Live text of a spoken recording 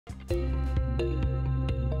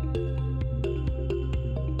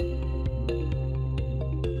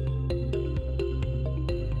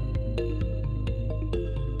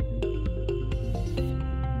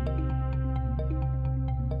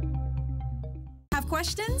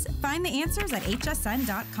questions? Find the answers at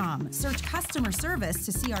hsn.com. Search customer service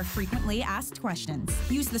to see our frequently asked questions.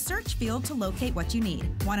 Use the search field to locate what you need.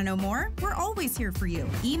 Want to know more? We're always here for you.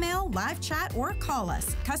 Email, live chat, or call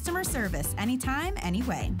us. Customer service, anytime,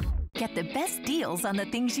 anyway. Get the best deals on the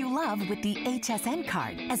things you love with the HSN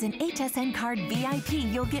card. As an HSN card VIP,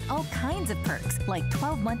 you'll get all kinds of perks, like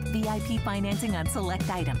 12-month VIP financing on select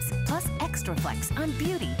items, plus extra flex on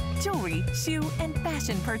beauty, jewelry, shoe, and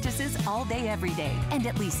fashion purchases all day, every day. And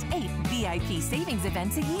at least 8 VIP savings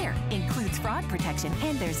events a year. Includes fraud protection,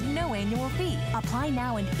 and there's no annual fee. Apply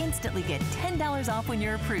now and instantly get $10 off when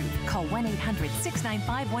you're approved. Call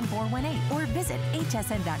 1-800-695-1418 or visit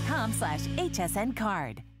hsn.com/HSN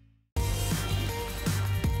card.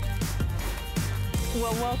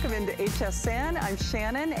 Well, welcome into HSN. I'm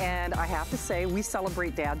Shannon, and I have to say, we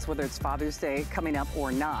celebrate dads, whether it's Father's Day coming up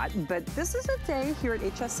or not. But this is a day here at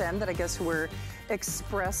HSN that I guess we're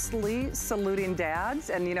expressly saluting dads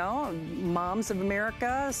and, you know, moms of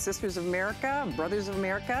America, sisters of America, brothers of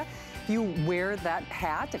America. If you wear that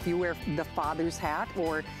hat, if you wear the father's hat,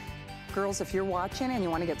 or girls, if you're watching and you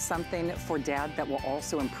want to get something for dad that will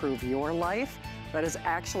also improve your life, that is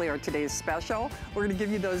actually our today's special. We're gonna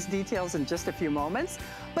give you those details in just a few moments.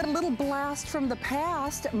 But a little blast from the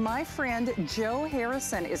past, my friend Joe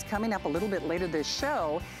Harrison is coming up a little bit later this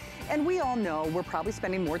show. And we all know we're probably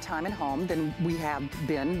spending more time at home than we have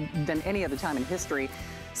been than any other time in history.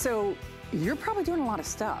 So you're probably doing a lot of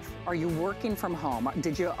stuff. Are you working from home? Are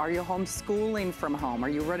you homeschooling from home? Are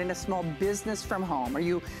you running a small business from home? Are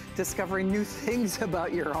you discovering new things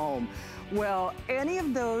about your home? Well, any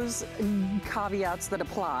of those caveats that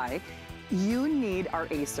apply, you need our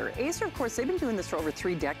Acer. Acer, of course, they've been doing this for over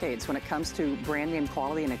 3 decades when it comes to brand name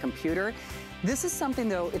quality in a computer. This is something,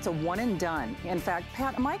 though, it's a one and done. In fact,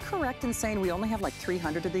 Pat, am I correct in saying we only have like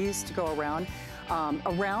 300 of these to go around?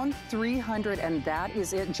 Around 300, and that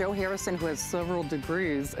is it. Joe Harrison, who has several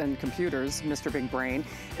degrees in computers, Mr. Big Brain,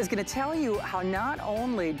 is going to tell you how not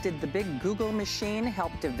only did the big Google machine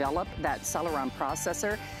help develop that Celeron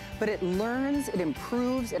processor, but it learns, it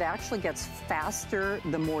improves, it actually gets faster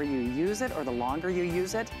the more you use it or the longer you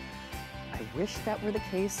use it. I wish that were the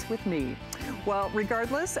case with me. Well,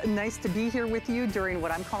 regardless, nice to be here with you during what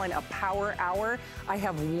I'm calling a power hour. I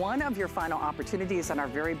have one of your final opportunities on our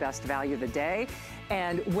very best value of the day.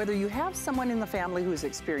 And whether you have someone in the family who's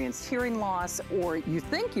experienced hearing loss, or you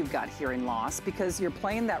think you've got hearing loss because you're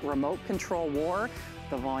playing that remote control war,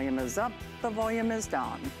 the volume is up, the volume is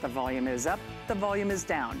down, the volume is up, the volume is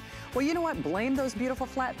down. Well, you know what? Blame those beautiful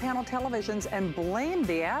flat panel televisions and blame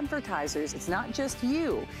the advertisers. It's not just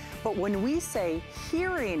you. But when we say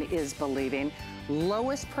hearing is believing,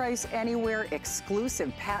 lowest price anywhere,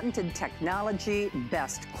 exclusive patented technology,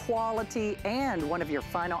 best quality, and one of your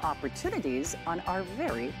final opportunities on our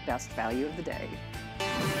very best value of the day.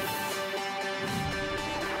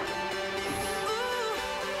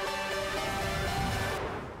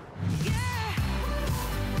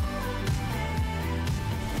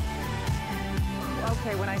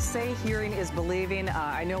 Okay, when I say hearing is believing,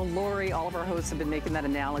 I know Lori, all of our hosts have been making that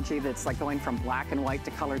analogy that's like going from black and white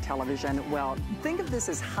to color television. Well, think of this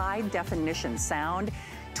as high definition sound.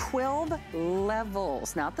 12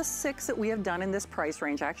 levels, not the 6 that we have done in this price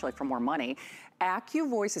range, actually for more money.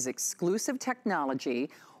 AccuVoice's exclusive technology,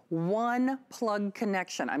 one plug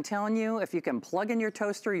connection. I'm telling you, if you can plug in your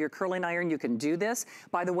toaster, your curling iron, you can do this.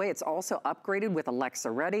 By the way, it's also upgraded with Alexa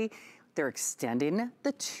Ready. They're extending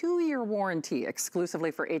the 2-year warranty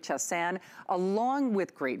exclusively for HSN, along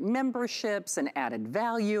with great memberships and added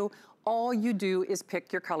value. All you do is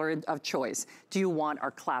pick your color of choice. Do you want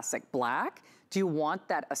our classic black? Do you want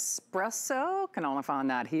that espresso? Can only find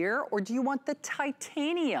that here. Or do you want the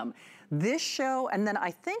titanium? This show, and then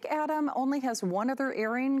I think Adam only has one other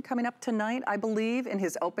airing coming up tonight, I believe, in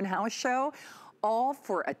his open house show. All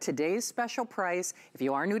for today's special price. If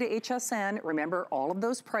you are new to HSN, remember all of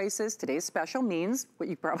those prices. Today's special means, what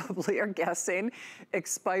you probably are guessing,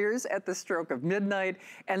 expires at the stroke of midnight.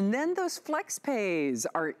 And then those flex pays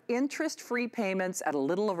are interest-free payments at a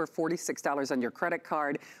little over $46 on your credit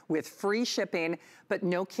card with free shipping, but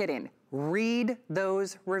no kidding. Read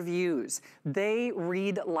those reviews. They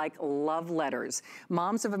read like love letters.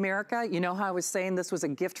 Moms of America, you know how I was saying this was a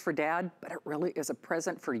gift for dad, but it really is a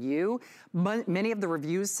present for you. Many of the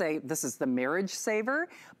reviews say this is the marriage saver,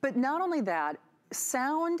 but not only that,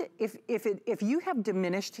 sound, if you have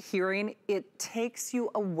diminished hearing, it takes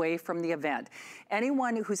you away from the event.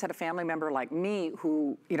 Anyone who's had a family member like me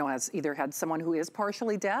who, you know, has either had someone who is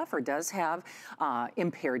partially deaf or does have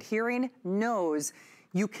impaired hearing knows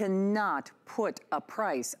You cannot put a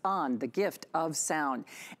price on the gift of sound.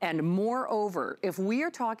 And moreover, if we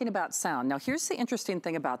are talking about sound, now here's the interesting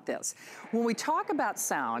thing about this. When we talk about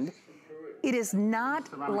sound, it is not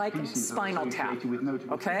like Spinal Tap,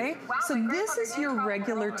 okay? So this is your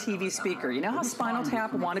regular TV speaker. You know how Spinal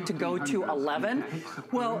Tap wanted to go to 11?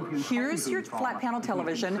 Well, here's your flat panel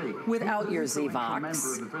television without your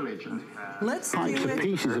Z-Vox. Let's do Types of it.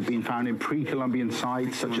 pieces have been found in pre-Columbian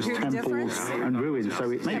sites such as temples and ruins, so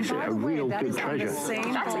it makes it a real good treasure.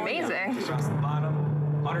 That's amazing. Across the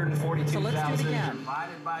bottom, 142,000. So let's do it again.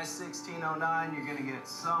 Divided by 1609, you're gonna get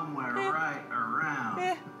somewhere right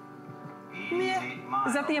around.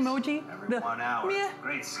 Is that the emoji? Every 1 hour.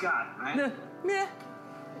 Great Scott, right?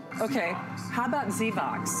 Okay, how about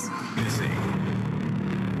Z-Vox?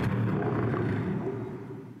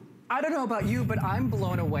 I don't know about you, but I'm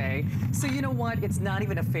blown away. So you know what? It's not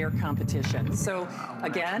even a fair competition. So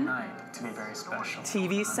again, To be very special.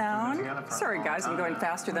 TV sound. Sorry guys, I'm going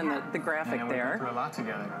faster than the graphic there. a lot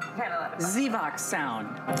together. Z-Vox sound.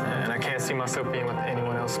 And I can't see myself being with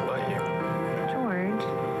anyone else but you.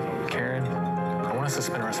 George. Karen, I want us to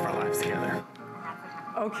spend the rest of our lives together.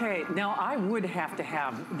 Okay, now I would have to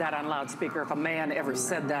have that on loudspeaker if a man ever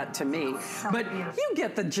said that to me. But you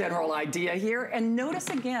get the general idea here. And notice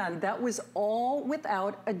again, that was all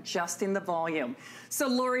without adjusting the volume. So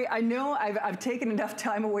Lori, I know I've taken enough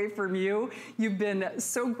time away from you. You've been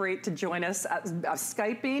so great to join us,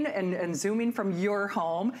 Skyping and Zooming from your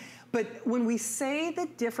home. But when we say the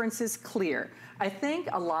difference is clear, I think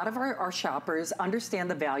a lot of our shoppers understand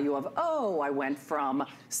the value of, oh, I went from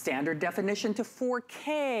standard definition to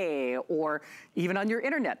 4K, or even on your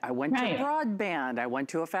internet, I went to broadband, I went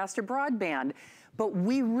to a faster broadband. But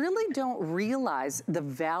we really don't realize the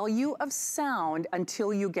value of sound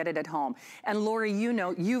until you get it at home. And Lori, you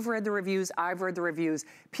know, you've read the reviews, I've read the reviews.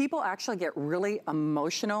 People actually get really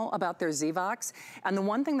emotional about their Z-Vox. And the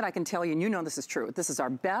one thing that I can tell you, and you know this is true, this is our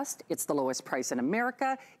best, it's the lowest price in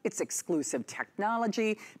America, it's exclusive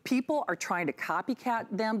technology. People are trying to copycat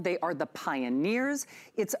them. They are the pioneers.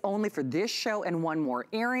 It's only for this show and one more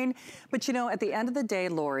airing. But you know, at the end of the day,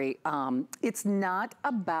 Lori, it's not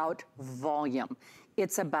about volume.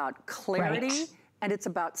 It's about clarity and it's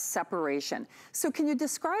about separation. So can you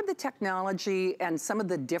describe the technology and some of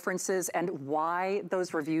the differences and why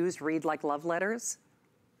those reviews read like love letters?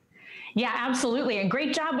 Yeah, absolutely. And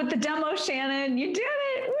great job with the demo, Shannon. You did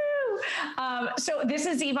it. Woo! So this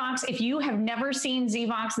is Z-Vox. If you have never seen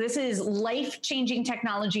Z-Vox, this is life-changing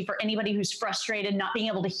technology for anybody who's frustrated not being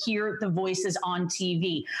able to hear the voices on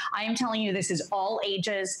TV. I am telling you, this is all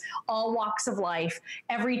ages, all walks of life.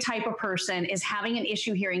 Every type of person is having an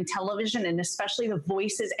issue hearing television, and especially the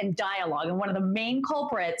voices and dialogue. And one of the main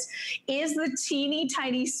culprits is the teeny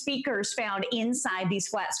tiny speakers found inside these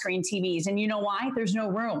flat screen TVs. And you know why? There's no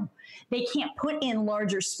room. They can't put in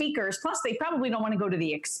larger speakers. Plus, they probably don't want to go to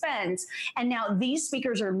the expense. And now these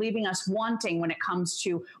speakers are leaving us wanting when it comes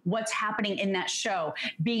to what's happening in that show,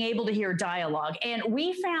 being able to hear dialogue. And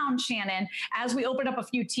we found, Shannon, as we opened up a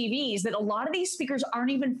few TVs, that a lot of these speakers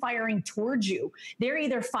aren't even firing towards you. They're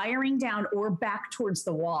either firing down or back towards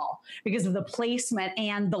the wall because of the placement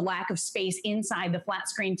and the lack of space inside the flat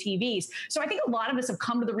screen TVs. So I think a lot of us have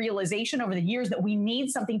come to the realization over the years that we need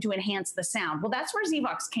something to enhance the sound. Well, that's where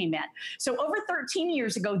Z-Vox came in. So over 13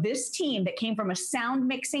 years ago, this team that came from a sound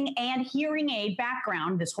mixing and hearing aid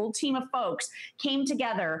background, this whole team of folks came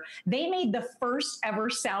together. They made the first ever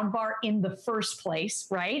soundbar in the first place,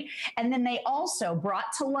 right? And then they also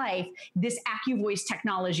brought to life this AccuVoice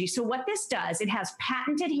technology. So what this does, it has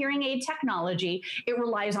patented hearing aid technology. It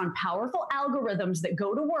relies on powerful algorithms that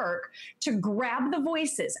go to work to grab the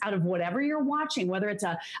voices out of whatever you're watching, whether it's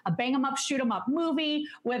a bang 'em up, shoot 'em up movie,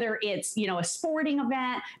 whether it's, you know, a sporting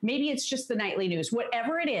event, maybe it's just the nightly news,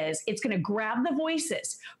 whatever it is, it's going to grab the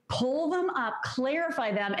voices, pull them up,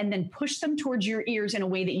 clarify them, and then push them towards your ears in a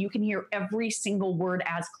way that you can hear every single word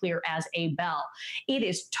as clear as a bell. It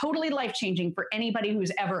is totally life-changing for anybody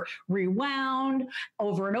who's ever rewound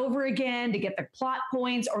over and over again to get the plot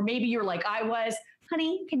points, or maybe you're like I was,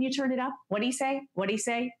 honey, can you turn it up? What do you say? What do you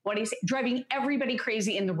say? What do you say? Driving everybody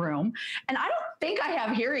crazy in the room. And I don't think I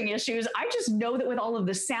have hearing issues. I just know that with all of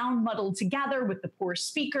the sound muddled together with the poor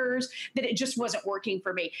speakers, that it just wasn't working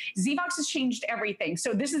for me. Z-Vox has changed everything.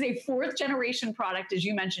 So this is a 4th generation product, as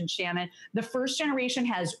you mentioned, Shannon. The 1st generation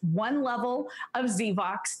has 1 level of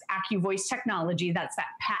Z-Vox AccuVoice technology. That's that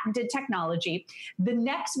patented technology. The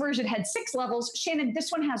next version had 6 levels. Shannon,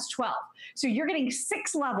 this one has 12. So you're getting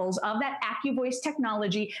 6 levels of that AccuVoice technology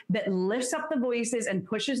that lifts up the voices and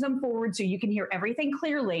pushes them forward so you can hear everything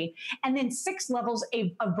clearly. And then 6 levels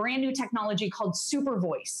a brand new technology called Super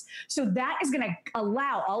Voice. So that is going to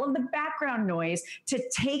allow all of the background noise to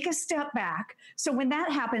take a step back. So when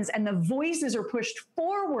that happens and the voices are pushed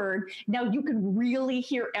forward, now you can really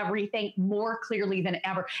hear everything more clearly than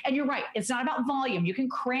ever. And you're right, it's not about volume. You can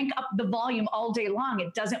crank up the volume all day long.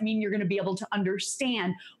 It doesn't mean you're going to be able to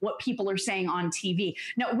understand what people are saying on TV.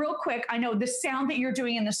 Now, real quick, I know the sound that you're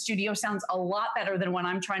doing in the studio sounds a lot better than what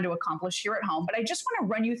I'm trying to accomplish here at home, but I just want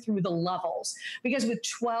to run you through the levels, because with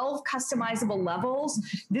 12 customizable levels,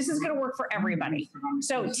 this is going to work for everybody.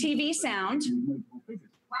 So TV sound,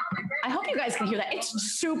 I hope you guys can hear that. It's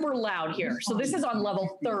super loud here. So this is on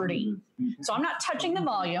level 30. So I'm not touching the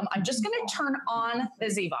volume. I'm just going to turn on the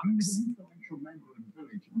Zvox.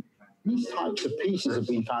 These types of pieces have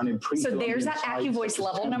been found in So there's that AccuVoice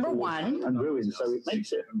level number 1. And ruins, so it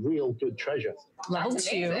makes it a real good treasure. Level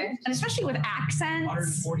 2, and especially with accents.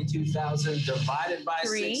 142,000 divided by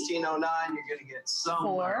 3, 1609, you're going to get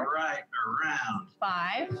somewhere 4, right around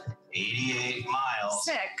 5, 88 miles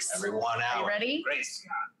 6. every 1 hour. Are you ready? Great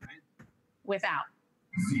Scott. Without.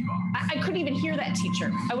 I couldn't even hear that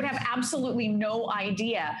teacher. I would have absolutely no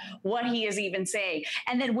idea what he is even saying.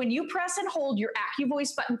 And then when you press and hold your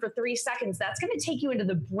AccuVoice button for 3 seconds, that's going to take you into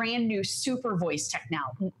the brand new Super Voice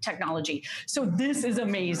technology. So this is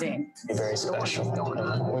amazing. Very special.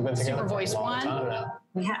 We've been together Super Voice for a long 1. time now.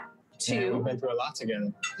 We have 2. Yeah, we've been through a lot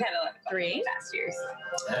together. 3. Past years.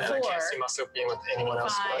 And 4. I can't see myself being with anyone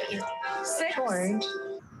else 5. but you. 6. George.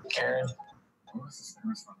 Karen.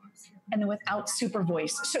 And then without Super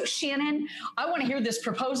Voice. So Shannon, I want to hear this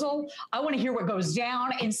proposal. I want to hear what goes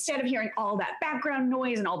down instead of hearing all that background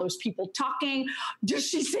noise and all those people talking. Does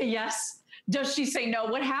she say yes? Does she say no?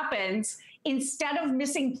 What happens? Instead of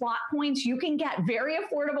missing plot points, you can get very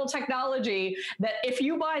affordable technology that if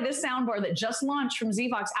you buy this soundbar that just launched from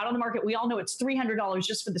Zvox out on the market, we all know it's $300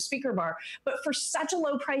 just for the speaker bar. But for such a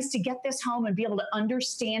low price to get this home and be able to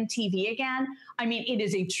understand TV again, I mean, it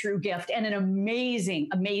is a true gift and an amazing,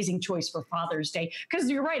 amazing choice for Father's Day. Because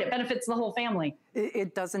you're right, it benefits the whole family.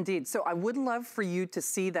 It does indeed. So I would love for you to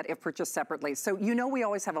see that if purchased separately. So you know we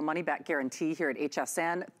always have a money-back guarantee here at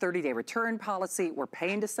HSN, 30-day return policy. We're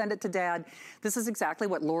paying to send it to Dad. This is exactly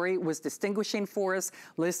what Lori was distinguishing for us.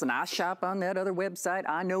 Listen, I shop on that other website.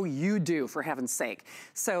 I know you do, for heaven's sake.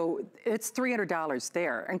 So it's $300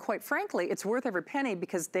 there. And quite frankly, it's worth every penny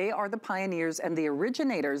because they are the pioneers and the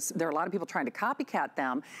originators. There are a lot of people trying to copycat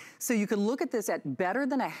them. So you can look at this at better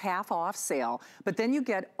than a half-off sale, but then you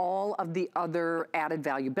get all of the other added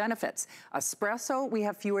value benefits. Espresso, we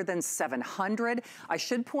have fewer than 700. I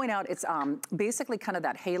should point out it's basically kind of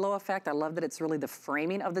that halo effect. I love that it's really the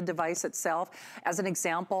framing of the device itself. As an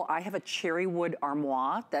example, I have a cherry wood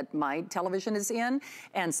armoire that my television is in,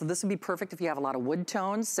 and so this would be perfect if you have a lot of wood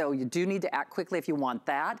tones, so you do need to act quickly if you want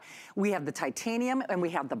that. We have the titanium and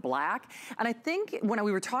we have the black, and I think when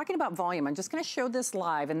we were talking about volume, I'm just gonna show this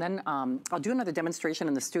live, and then I'll do another demonstration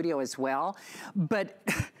in the studio as well, but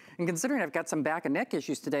and considering I've got some back and neck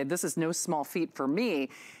issues today, this is no small feat for me.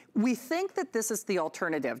 We think that this is the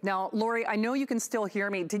alternative. Now, Lori, I know you can still hear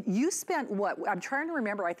me. Did you spend what? I'm trying to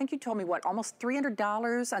remember. I think you told me what, almost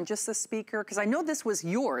 $300 on just this speaker? Because I know this was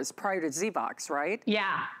yours prior to Zvox, right?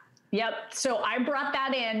 Yeah. Yep. So I brought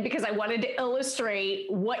that in because I wanted to illustrate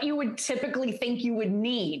what you would typically think you would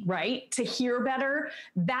need, right? To hear better.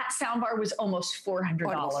 That soundbar was almost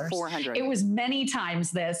 $400. Almost $400. It was many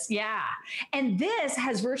times this. Yeah. And this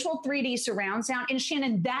has virtual 3D surround sound. And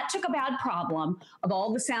Shannon, that took a bad problem of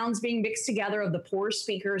all the sounds being mixed together of the poor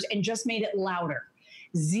speakers and just made it louder.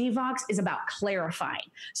 Zvox is about clarifying.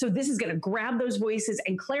 So this is going to grab those voices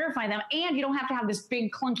and clarify them, and you don't have to have this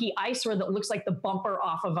big clunky eyesore that looks like the bumper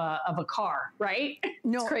off of a car, right?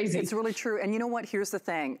 No, it's crazy. It's really true. And you know what? Here's the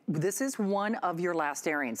thing. This is one of your last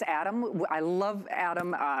airings. Adam, I love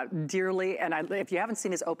Adam dearly, and if you haven't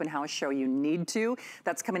seen his open house show, you need to.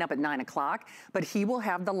 That's coming up at 9 o'clock, but he will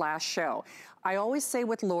have the last show. I always say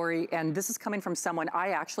with Lori, and this is coming from someone, I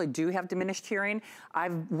actually do have diminished hearing.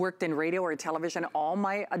 I've worked in radio or television all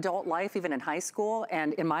my adult life, even in high school,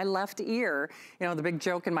 and in my left ear, you know, the big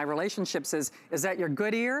joke in my relationships is that your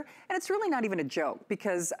good ear? And it's really not even a joke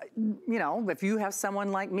because, you know, if you have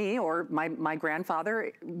someone like me or my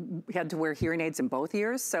grandfather had to wear hearing aids in both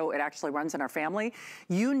ears, so it actually runs in our family,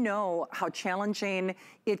 you know how challenging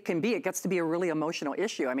it can be. It gets to be a really emotional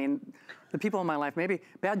issue. I mean, the people in my life, maybe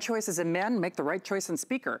bad choices in men make the right choice in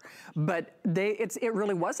speaker, but it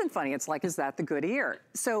really wasn't funny. It's like, is that the good ear?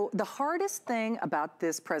 So the hardest thing about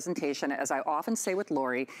this presentation, as I often say with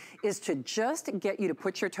Lori, is to just get you to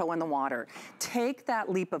put your toe in the water. Take that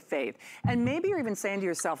leap of faith. And maybe you're even saying to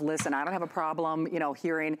yourself, listen, I don't have a problem, you know,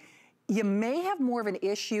 hearing. you may have more of an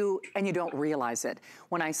issue and you don't realize it.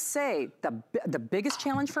 When I say the biggest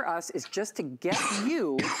challenge for us is just to get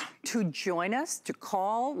you to join us, to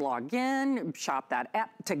call, log in, shop that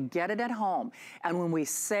app, to get it at home. And when we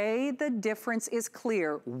say the difference is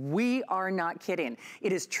clear, we are not kidding.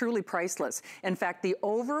 It is truly priceless. In fact, the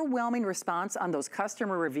overwhelming response on those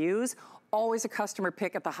customer reviews, always a customer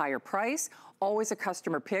pick at the higher price, always a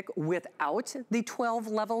customer pick without the 12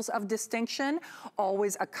 levels of distinction,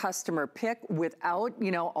 always a customer pick without,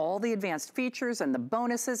 you know, all the advanced features and the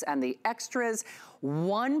bonuses and the extras.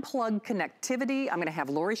 One plug connectivity. I'm gonna have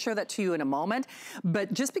Lori show that to you in a moment.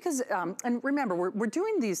 But just because, and remember, we're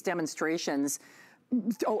doing these demonstrations.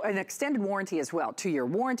 Oh, an extended warranty as well, 2-year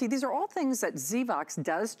warranty. These are all things that Zvox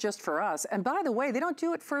does just for us. And by the way, they don't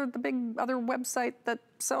do it for the big other website that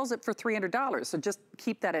sells it for $300. So just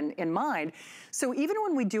keep that in mind. So even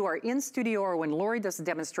when we do our in-studio or when Lori does a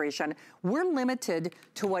demonstration, we're limited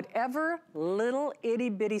to whatever little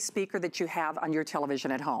itty-bitty speaker that you have on your television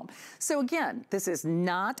at home. So again, this is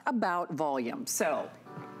not about volume. So,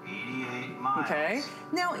 88 miles. Okay.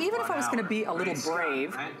 Now, even if I was gonna be a little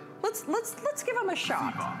brave, let's give them a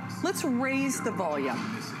shot. Let's raise the volume.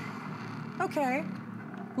 Okay.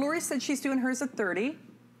 Lori said she's doing hers at 30.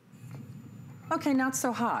 Okay, not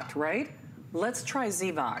so hot, right? Let's try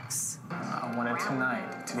Zvox. I want it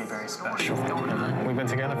tonight to be very special. We've been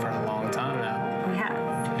together for a long time now. We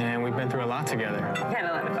have. And we've been through a lot together. We had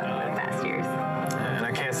a lot of fun over the past years. And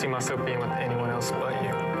I can't see myself being with anyone else but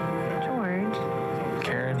you. George.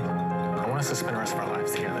 Karen, I want us to spend the rest of our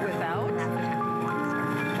lives together. Without?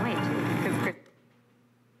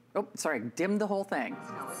 Oh, sorry, dimmed the whole thing.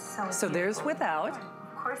 So there's without.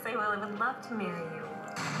 Of course I will. I would love to marry you.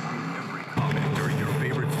 Comment during your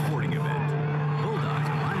favorite sporting event. Bulldogs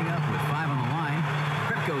lining up with 5 on the line.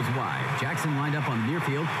 Prep goes wide. Jackson lined up on the near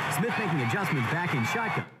field. Smith making adjustments back in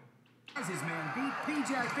shotgun. As his man beat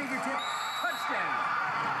P-Jack fingertip. Touchdown.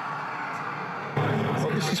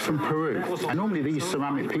 Well, this is from Peru. And normally these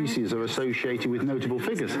ceramic pieces are associated with notable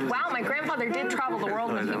figures. Wow, my grandfather did travel the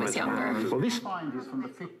world when he was younger. Well, this find is from the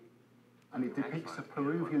 50s, and it depicts a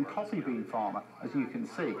Peruvian coffee bean farmer, as you can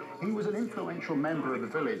see. He was an influential member of the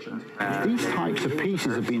village, and these types of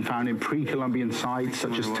pieces have been found in pre-Columbian sites,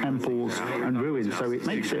 such as temples and ruins, so it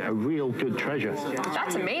makes it a real good treasure.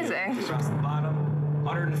 That's amazing. Across the bottom,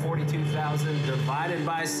 142,000 divided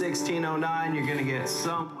by 1609, you're gonna get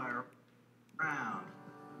somewhere around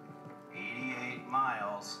 88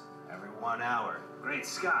 miles every 1 hour. Great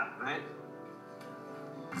Scott, right?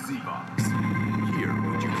 Zvox. Hear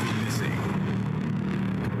what you've been missing.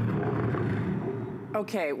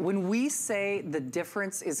 Okay, when we say the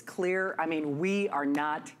difference is clear, I mean, we are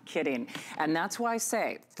not kidding. And that's why I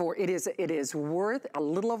say, it is worth a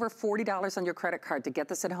little over $40 on your credit card to get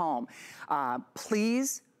this at home.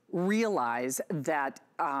 Please realize that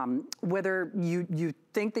whether you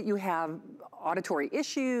think that you have auditory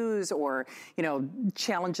issues or, you know,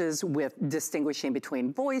 challenges with distinguishing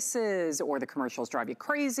between voices, or the commercials drive you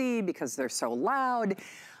crazy because they're so loud,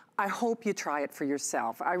 I hope you try it for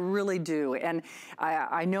yourself. I really do. And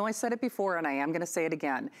I know I said it before, and I am gonna say it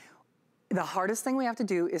again. The hardest thing we have to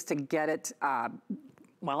do is to get it,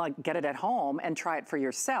 get it at home and try it for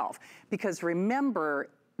yourself. Because remember,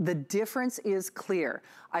 the difference is clear.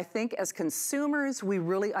 I think as consumers, we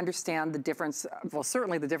really understand the difference, well,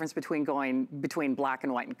 certainly the difference between black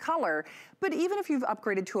and white and color, but even if you've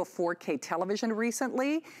upgraded to a 4K television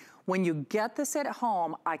recently, when you get this at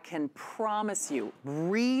home, I can promise you,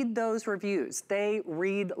 read those reviews. They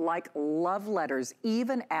read like love letters,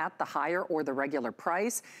 even at the higher or the regular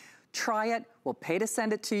price. Try it, we'll pay to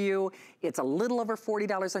send it to you. It's a little over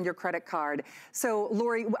 $40 on your credit card. So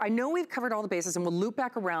Lori, I know we've covered all the bases, and we'll loop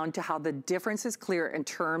back around to how the difference is clear in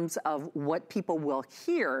terms of what people will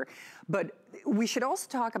hear, but we should also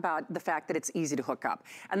talk about the fact that it's easy to hook up.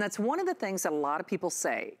 And that's one of the things that a lot of people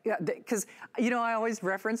say, because, you know, I always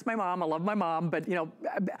reference my mom, I love my mom, but, you know,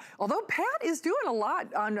 although Pat is doing a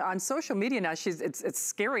lot on social media now, it's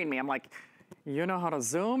scaring me. I'm like, you know how to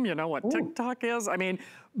Zoom, you know what TikTok is? I mean,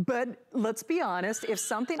 but let's be honest, if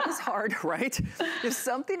something is hard, right? If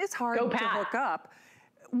something is hard to hook up,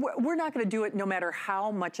 we're not gonna do it no matter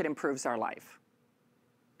how much it improves our life.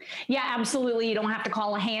 Yeah, absolutely. You don't have to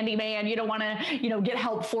call a handyman. You don't want to, you know, get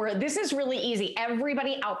help for it. This is really easy.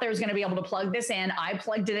 Everybody out there is going to be able to plug this in. I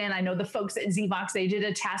plugged it in. I know the folks at Zvox, they did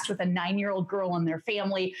a test with a 9-year-old girl and their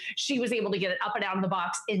family. She was able to get it up and out of the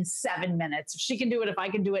box in 7 minutes. If she can do it, if I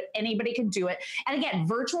can do it, anybody can do it. And again,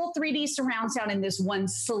 virtual 3D surround sound in this one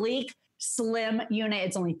sleek, slim unit.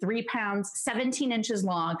 It's only 3 pounds, 17 inches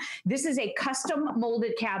long. This is a custom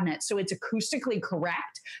molded cabinet, so it's acoustically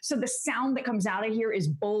correct. So the sound that comes out of here is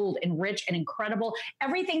bold and rich and incredible.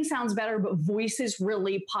 Everything sounds better, but voices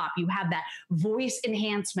really pop. You have that voice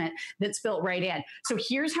enhancement that's built right in. So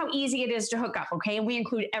here's how easy it is to hook up, okay? And we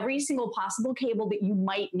include every single possible cable that you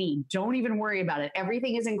might need. Don't even worry about it.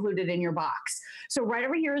 Everything is included in your box. So right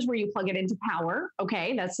over here is where you plug it into power,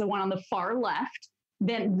 okay? That's the one on the far left.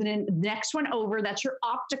 Then the next one over, that's your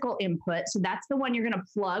optical input. So that's the one you're gonna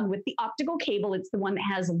plug with the optical cable. It's the one that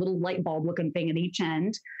has a little light bulb looking thing at each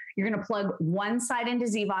end. You're gonna plug one side into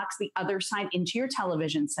Zvox, the other side into your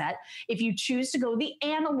television set. If you choose to go the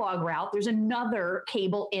analog route, there's another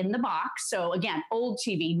cable in the box. So again, old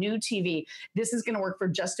TV, new TV, this is gonna work for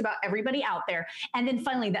just about everybody out there. And then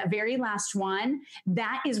finally, that very last one,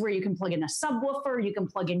 that is where you can plug in a subwoofer, you can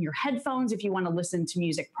plug in your headphones if you wanna listen to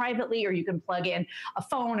music privately, or you can plug in a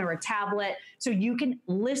phone or a tablet. So you can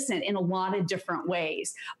listen in a lot of different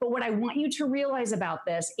ways. But what I want you to realize about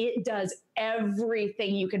this, it does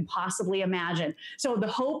everything you can possibly imagine. So the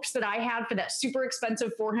hopes that I had for that super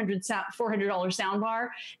expensive $400 soundbar,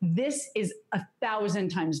 this is 1,000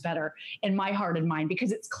 times better in my heart and mind,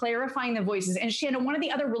 because it's clarifying the voices. And Shannon, one of the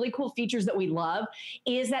other really cool features that we love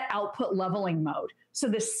is that output leveling mode. So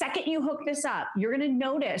the second you hook this up, you're going to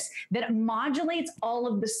notice that it modulates all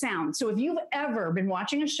of the sound. So if you've ever been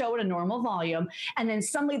watching a show at a normal volume and then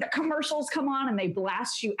suddenly the commercials come on and they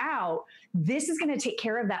blast you out, this is going to take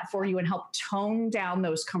care of that for you and help tone down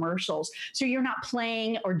those commercials. So you're not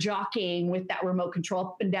playing or jockeying with that remote control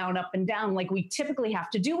up and down like we typically have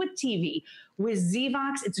to do with TV. With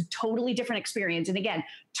Zvox, it's a totally different experience. And again,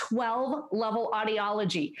 12-level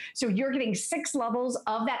audiology. So you're getting 6 levels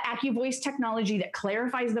of that AccuVoice technology that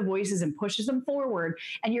clarifies the voices and pushes them forward.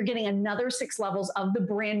 And you're getting another 6 levels of the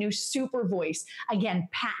brand new Super Voice. Again,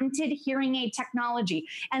 patented hearing aid technology.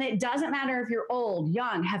 And it doesn't matter if you're old,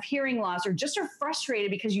 young, have hearing loss, or just are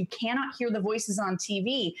frustrated because you cannot hear the voices on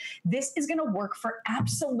TV. This is going to work for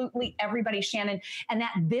absolutely everybody, Shannon. And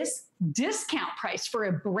that this discount price for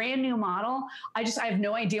a brand new model, I have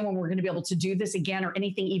no idea when we're going to be able to do this again or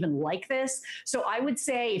anything even like this. So I would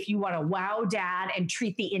say if you want to wow dad and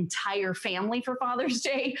treat the entire family for Father's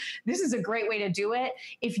Day, this is a great way to do it.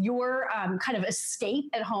 If your kind of escape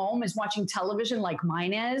at home is watching television like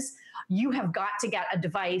mine is, you have got to get a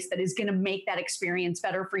device that is going to make that experience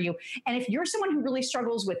better for you. And if you're someone who really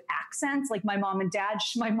struggles with accents, like my mom and dad,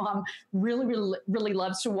 my mom really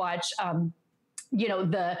loves to watch you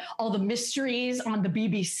know, all the mysteries on the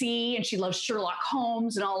BBC, and she loves Sherlock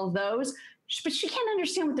Holmes and all of those, but she can't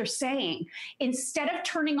understand what they're saying. Instead of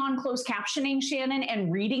turning on closed captioning, Shannon,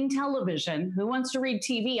 and reading television, who wants to read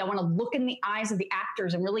TV? I want to look in the eyes of the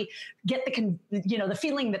actors and really get the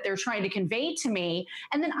feeling that they're trying to convey to me.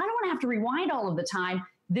 And then I don't want to have to rewind all of the time.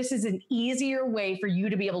 This is an easier way for you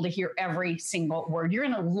to be able to hear every single word. You're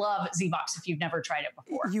going to love Zvox if you've never tried it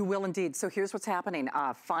before. You will indeed. So here's what's happening.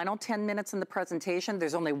 Final 10 minutes in the presentation.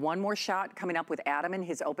 There's only one more shot coming up with Adam in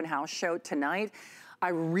his open house show tonight. I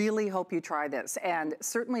really hope you try this. And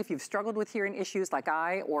certainly if you've struggled with hearing issues like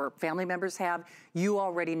I or family members have, you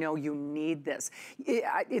already know you need this.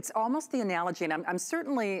 It's almost the analogy, and I'm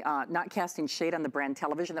certainly not casting shade on the brand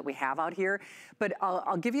television that we have out here, but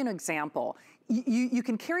I'll give you an example. You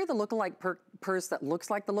can carry the look-alike purse that looks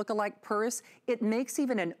like the look-alike purse. It makes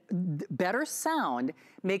even a better sound,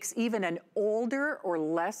 makes even an older or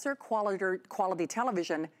lesser quality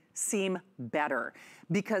television seem better,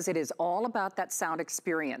 because it is all about that sound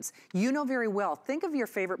experience. You know very well, think of your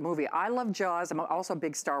favorite movie. I love Jaws. I'm also a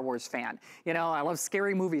big Star Wars fan. You know, I love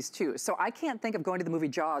scary movies too. So I can't think of going to the movie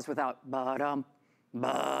Jaws without ba-dum,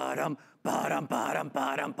 ba-dum, ba-dum, ba-dum,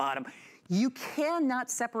 ba-dum, ba-dum. You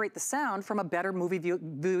cannot separate the sound from a better movie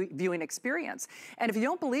viewing experience. And if you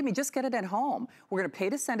don't believe me, just get it at home. We're gonna pay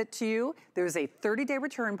to send it to you. There's a 30-day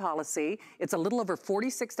return policy. It's a little over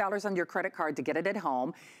 $46 on your credit card to get it at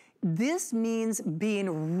home. This means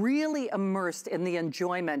being really immersed in the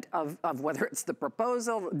enjoyment of whether it's the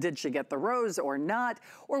proposal, did she get the rose or not,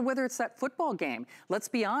 or whether it's that football game. Let's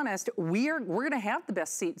be honest, we're gonna have the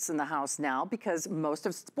best seats in the house now, because most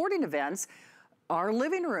of sporting events, our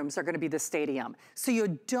living rooms are gonna be the stadium. So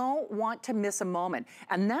you don't want to miss a moment.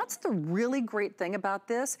 And that's the really great thing about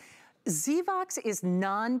this. Zvox is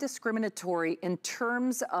non-discriminatory in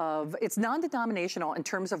terms of, it's non-denominational in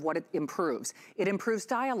terms of what it improves. It improves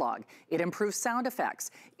dialogue, it improves sound effects,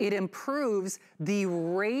 it improves the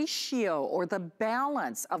ratio or the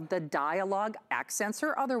balance of the dialogue, accents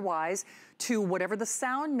or otherwise, to whatever the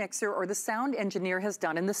sound mixer or the sound engineer has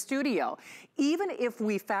done in the studio. Even if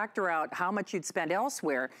we factor out how much you'd spend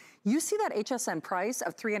elsewhere, you see that HSN price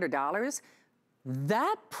of $300?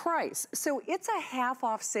 That price, so it's a half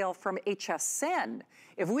off sale from HSN.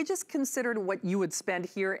 If we just considered what you would spend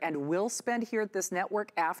here and will spend here at this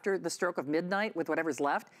network after the stroke of midnight with whatever's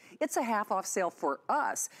left, it's a half off sale for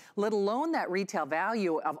us, let alone that retail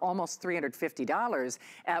value of almost $350,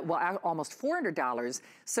 well, almost $400.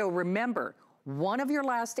 So remember, one of your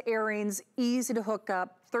last airings, easy to hook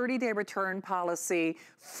up, 30-day return policy,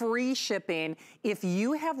 free shipping. If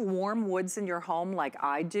you have warm woods in your home like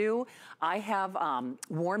I do, I have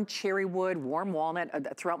warm cherry wood, warm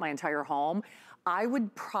walnut throughout my entire home. I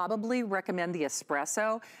would probably recommend the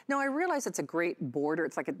espresso. Now, I realize it's a great border.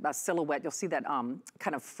 It's like a silhouette. You'll see that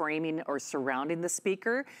kind of framing or surrounding the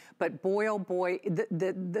speaker. But boy, oh boy,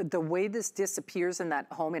 the way this disappears in that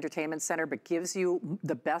home entertainment center but gives you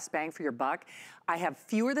the best bang for your buck. I have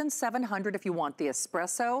fewer than 700 if you want the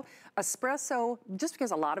espresso. Espresso, just because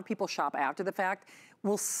a lot of people shop after the fact,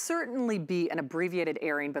 will certainly be an abbreviated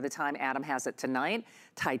airing by the time Adam has it tonight.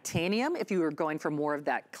 Titanium, if you were going for more of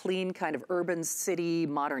that clean kind of urban city,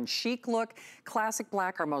 modern chic look. Classic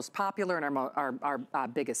black, our most popular and our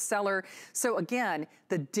biggest seller. So again,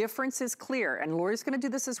 the difference is clear, and Lori's gonna do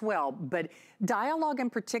this as well, but dialogue in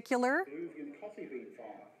particular.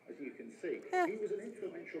 You can see. He was an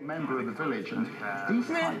influential member of the village, and these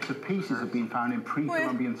types of pieces have been found in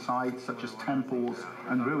pre-Columbian sites such as temples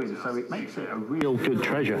and ruins, so it makes it a real good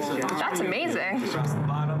treasure. That's amazing. Across the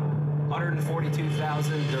bottom,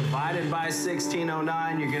 142,000 divided by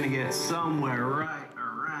 1609, you're going to get somewhere right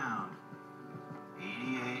around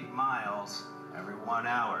 88 miles every 1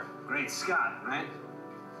 hour. Great Scott, right?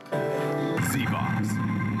 Zvox.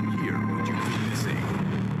 Hear what you've been missing.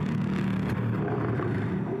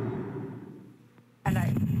 And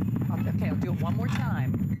I'll do it one more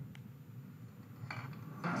time.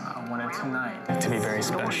 I want it tonight to be very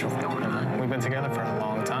special. We've been together for a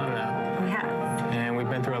long time now. We have. And we've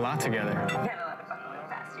been through a lot together. We've had a lot of fun in the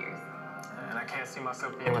past years. And I can't see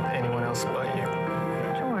myself being with anyone else but you.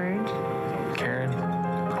 George. Karen,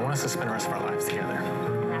 I want us to spend the rest of our lives together.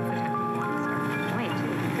 That's what I wait,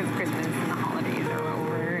 because Christmas and the holidays are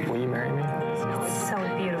over. Will you marry me? It's so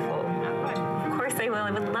beautiful. Of course I will.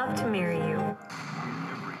 I would love to marry you.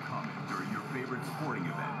 Every comment during your favorite sporting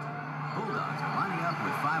event. Bulldogs are lining up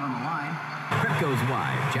with 5 on the line. Prep goes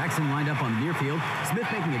wide. Jackson lined up on the near field. Smith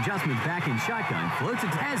making adjustments back in shotgun. Floats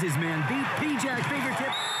it as his man beat. P-Jack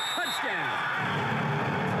fingertip. Touchdown.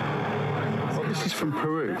 Well, this is from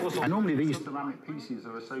Peru, and normally these ceramic pieces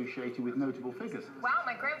are associated with notable figures. Wow,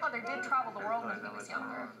 my grandfather did travel the world when he was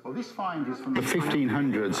younger. Well, this find is from the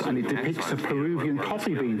 1500s, and it depicts a Peruvian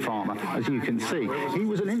coffee bean farmer, as you can see. He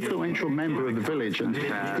was an influential member of the village, and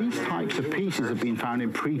these types of pieces have been found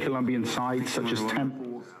in pre-Columbian sites such as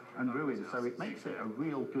temples and ruins, so it makes it a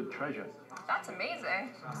real good treasure. That's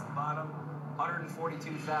amazing. Across the bottom,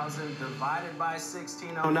 142,000 divided by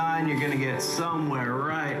 1609, you're going to get somewhere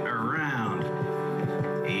right around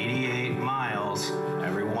 88 miles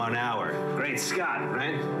every 1 hour. Great Scott,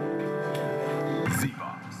 right?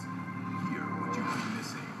 Zvox. Hear what you've been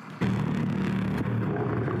missing.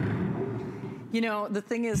 You know, the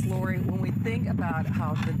thing is, Lori, when we think about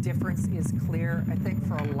how the difference is clear, I think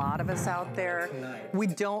for a lot of us out there, we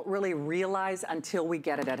don't really realize until we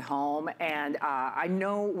get it at home. And I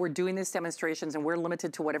know we're doing these demonstrations and we're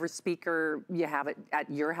limited to whatever speaker you have at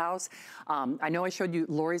your house. I know I showed you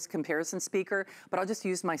Lori's comparison speaker, but I'll just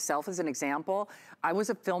use myself as an example. I was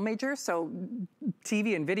a film major, so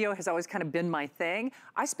TV and video has always kind of been my thing.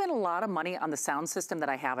 I spent a lot of money on the sound system that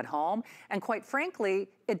I have at home, and quite frankly,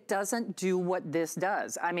 it doesn't do what this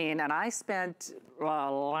does. I mean, and I spent a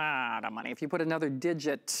lot of money. If you put another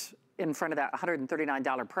digit in front of that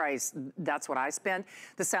 $139 price, that's what I spent.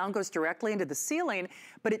 The sound goes directly into the ceiling,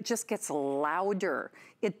 but it just gets louder.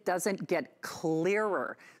 It doesn't get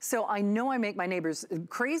clearer. So I know I make my neighbors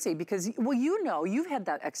crazy because, well, you know, you've had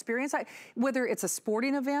that experience. Whether it's a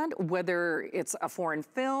sporting event, whether it's a foreign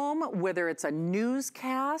film, whether it's a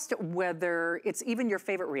newscast, whether it's even your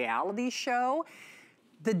favorite reality show,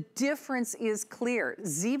 the difference is clear.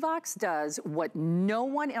 Zvox does what no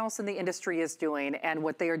one else in the industry is doing and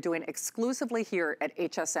what they are doing exclusively here at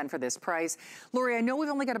HSN for this price. Lori, I know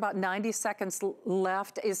we've only got about 90 seconds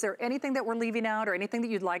left. Is there anything that we're leaving out or anything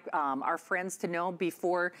that you'd like our friends to know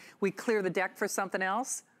before we clear the deck for something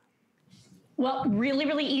else? Well, really,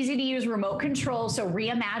 really easy to use remote control. So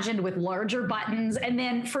reimagined with larger buttons. And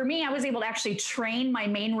then for me, I was able to actually train my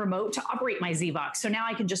main remote to operate my Zvox. So now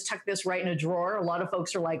I can just tuck this right in a drawer. A lot of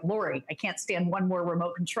folks are like, Lori, I can't stand one more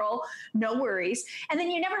remote control. No worries. And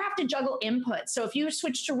then you never have to juggle inputs. So if you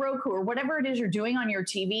switch to Roku or whatever it is you're doing on your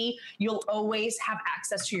TV, you'll always have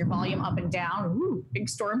access to your volume up and down. Ooh, big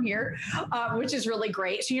storm here, which is really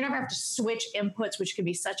great. So you never have to switch inputs, which can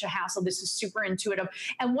be such a hassle. This is super intuitive.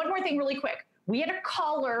 And one more thing really quick. We had a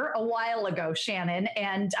caller a while ago, Shannon,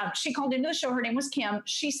 and she called into the show. Her name was Kim.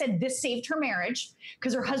 She said this saved her marriage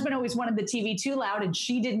because her husband always wanted the TV too loud and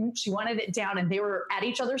she didn't. She wanted it down and they were at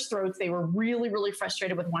each other's throats. They were really, really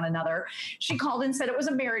frustrated with one another. She called and said it was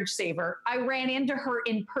a marriage saver. I ran into her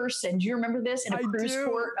in person. Do you remember this? In a cruise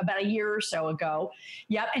port about a year or so ago.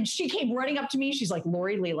 Yep. And she came running up to me. She's like,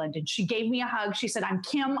 Lori Leland. And she gave me a hug. She said, I'm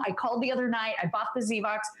Kim. I called the other night. I bought the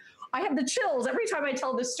Zvox. I have the chills every time I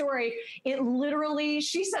tell this story. It literally,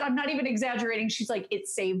 she said, I'm not even exaggerating. She's like, it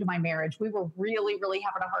saved my marriage. We were really, really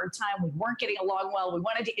having a hard time. We weren't getting along well. We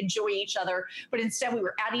wanted to enjoy each other, but instead we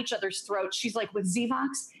were at each other's throats. She's like, with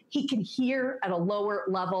Zvox, he can hear at a lower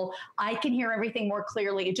level. I can hear everything more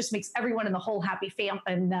clearly. It just makes everyone in the whole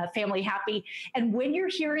family happy. And when you're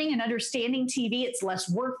hearing and understanding TV, it's less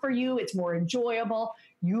work for you. It's more enjoyable.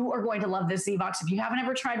 You are going to love this Zvox. If you haven't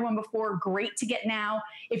ever tried one before, great to get now.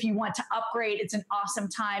 If you want to upgrade, it's an awesome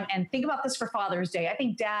time. And think about this for Father's Day. I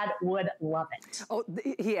think Dad would love it. Oh,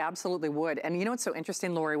 he absolutely would. And you know what's so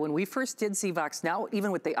interesting, Lori? When we first did Zvox, now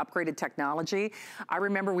even with the upgraded technology, I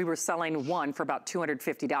remember we were selling one for about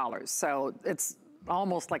 $250. So it's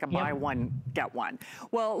almost like a buy one, get one.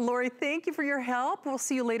 Well, Lori, thank you for your help. We'll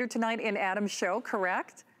see you later tonight in Adam's show,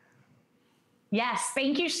 correct? Yes,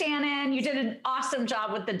 thank you, Shannon. You did an awesome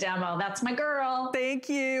job with the demo. That's my girl. Thank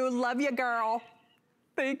you. Love you, girl.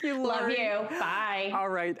 Thank you, Lori. Love you. Bye. All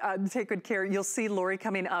right, take good care. You'll see Lori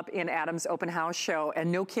coming up in Adam's open house show. And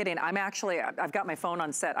no kidding, I've got my phone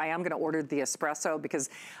on set. I am gonna order the espresso because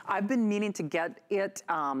I've been meaning to get it,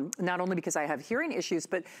 not only because I have hearing issues,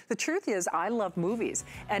 but the truth is I love movies.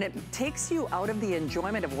 And it takes you out of the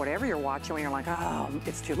enjoyment of whatever you're watching when you're like, oh,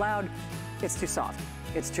 it's too loud, it's too soft.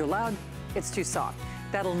 It's too loud, it's too soft.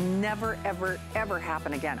 That'll never, ever, ever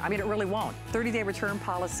happen again. I mean, it really won't. 30-day return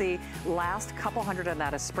policy, last couple hundred on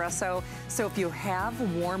that espresso. So if you have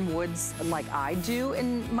warm woods like I do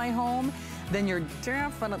in my home, then you're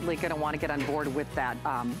definitely gonna wanna get on board with that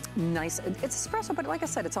nice, it's espresso, but like I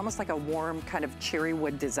said, it's almost like a warm kind of cherry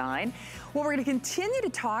wood design. Well, we're gonna continue to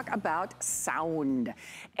talk about sound.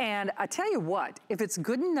 And I tell you what, if it's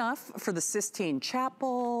good enough for the Sistine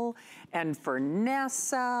Chapel and for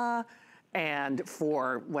NASA, and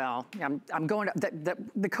for, well, I'm going to,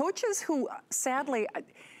 the coaches who, sadly,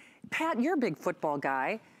 Pat, you're a big football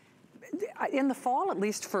guy. In the fall, at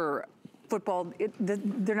least for football,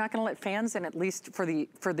 they're not going to let fans in, at least for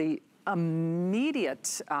the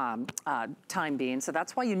immediate time being. So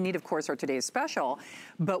that's why you need, of course, our today's special.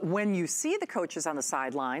 But when you see the coaches on the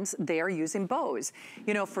sidelines, they are using Bose.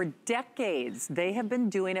 You know, for decades, they have been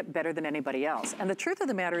doing it better than anybody else. And the truth of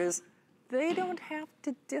the matter is, they don't have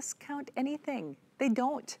to discount anything. They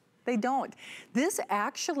don't. They don't. This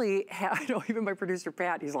actually, I know even my producer,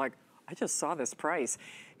 Pat, he's like, I just saw this price.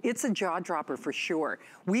 It's a jaw dropper for sure.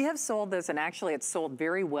 We have sold this, and actually it's sold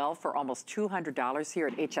very well for almost $200 here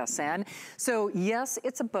at HSN. So yes,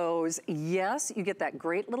 it's a Bose. Yes, you get that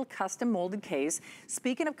great little custom molded case.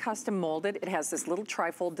 Speaking of custom molded, it has this little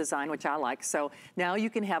trifold design, which I like. So now you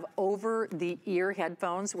can have over the ear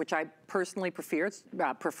headphones, which I personally prefer.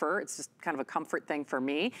 It's just kind of a comfort thing for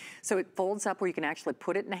me. So it folds up where you can actually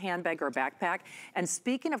put it in a handbag or a backpack. And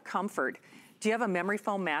speaking of comfort, do you have a memory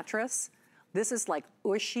foam mattress? This is like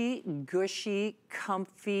ushy, gushy,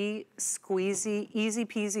 comfy, squeezy, easy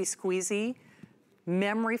peasy squeezy,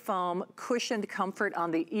 memory foam, cushioned comfort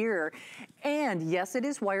on the ear. And yes, it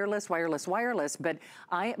is wireless, but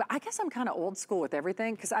I guess I'm kind of old school with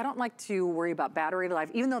everything because I don't like to worry about battery life,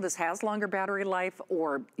 even though this has longer battery life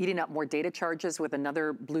or eating up more data charges with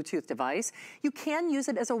another Bluetooth device. You can use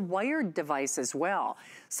it as a wired device as well.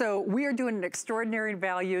 So we are doing an extraordinary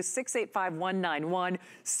value, 685-191.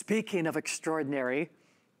 Speaking of extraordinary,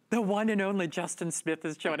 the one and only Justin Smith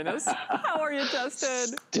is joining us. How are you,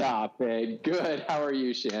 Justin? Stop it. Good. How are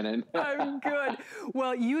you, Shannon? I'm good.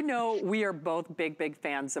 Well, you know we are both big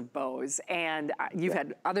fans of Bose, and you've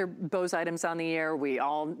had other Bose items on the air. We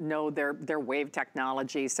all know their wave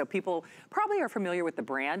technology, so people probably are familiar with the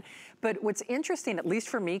brand. But what's interesting, at least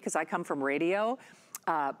for me, because I come from radio,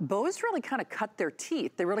 Bose really kind of cut their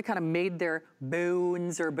teeth. They really kind of made their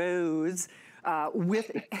bones or Bose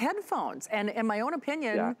with headphones. And in my own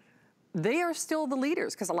opinion, they are still the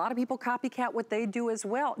leaders because a lot of people copycat what they do as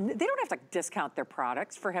well. They don't have to discount their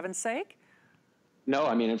products, for heaven's sake. No,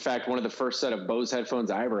 I mean, in fact, one of the first set of Bose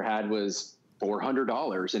headphones I ever had was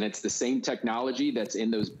 $400, and it's the same technology that's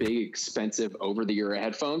in those big, expensive over-the-ear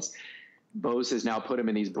headphones. Bose has now put them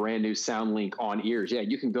in these brand new SoundLink on ears. Yeah,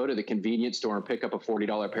 you can go to the convenience store and pick up a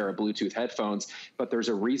 $40 pair of Bluetooth headphones, but there's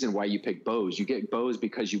a reason why you pick Bose. You get Bose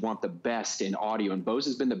because you want the best in audio, and Bose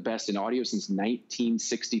has been the best in audio since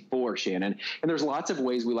 1964, Shannon. And there's lots of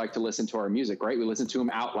ways we like to listen to our music, right? We listen to them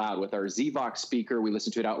out loud with our ZVOX speaker. We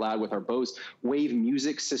listen to it out loud with our Bose Wave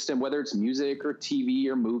music system, whether it's music or TV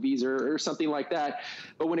or movies or something like that.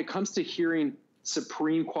 But when it comes to hearing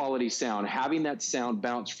supreme quality sound, having that sound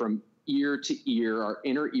bounce from ear to ear, our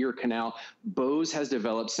inner ear canal, Bose has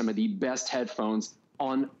developed some of the best headphones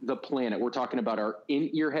on the planet. We're talking about our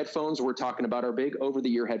in-ear headphones. We're talking about our big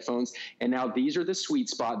over-the-ear headphones. And now these are the sweet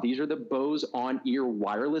spot. These are the Bose on-ear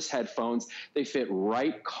wireless headphones. They fit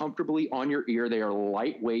right comfortably on your ear. They are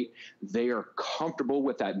lightweight. They are comfortable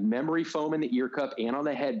with that memory foam in the ear cup and on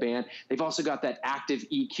the headband. They've also got that active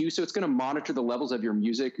EQ, so it's going to monitor the levels of your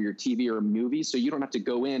music or your TV or movies, so you don't have to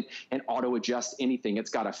go in and auto-adjust anything. It's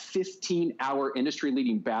got a 15-hour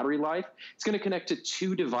industry-leading battery life. It's going to connect to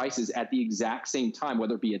 2 devices at the exact same time,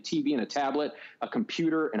 whether it be a TV and a tablet, a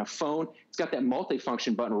computer and a phone. It's got that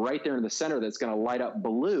multifunction button right there in the center that's going to light up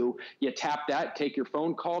blue. You tap that, take your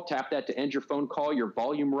phone call, tap that to end your phone call, your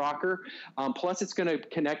volume rocker. Plus, it's going to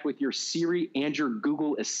connect with your Siri and your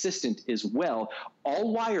Google Assistant as well,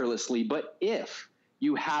 all wirelessly. But if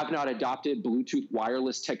you have not adopted Bluetooth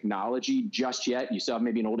wireless technology just yet, you still have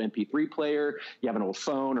maybe an old MP3 player, you have an old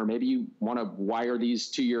phone, or maybe you want to wire these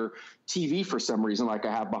to your TV for some reason like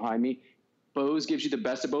I have behind me, Bose gives you the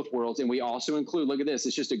best of both worlds, and we also include, look at this,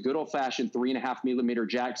 it's just a good old-fashioned 3.5 millimeter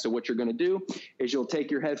jack. So what you're going to do is you'll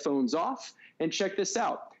take your headphones off, and check this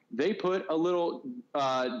out. They put a little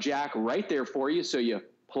jack right there for you, so you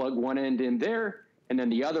plug one end in there, and then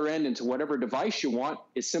the other end into whatever device you want.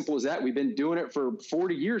 As simple as that. We've been doing it for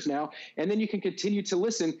 40 years now, and then you can continue to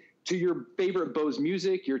listen to your favorite Bose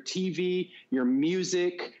music, your TV, your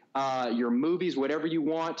music, your movies, whatever you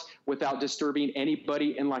want, without disturbing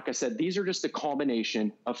anybody. And like I said, these are just a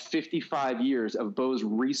culmination of 55 years of Bose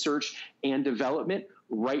research and development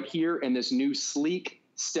right here in this new sleek,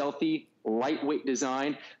 stealthy, lightweight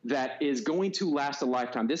design that is going to last a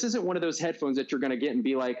lifetime. This isn't one of those headphones that you're going to get and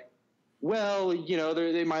be like, well, you know,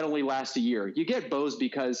 they might only last a year. You get Bose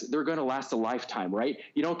because they're going to last a lifetime, right?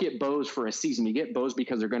 You don't get Bose for a season. You get Bose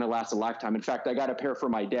because they're going to last a lifetime. In fact, I got a pair for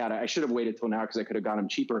my dad. I should have waited till now because I could have got them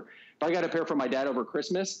cheaper. But I got a pair for my dad over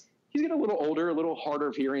Christmas. He's getting a little older, a little harder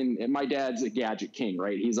of hearing, and my dad's a gadget king,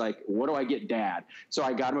 right? He's like, what do I get Dad? So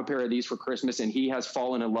I got him a pair of these for Christmas, and he has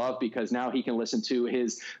fallen in love because now he can listen to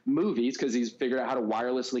his movies because he's figured out how to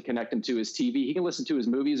wirelessly connect them to his TV. He can listen to his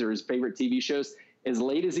movies or his favorite TV shows as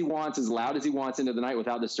late as he wants, as loud as he wants into the night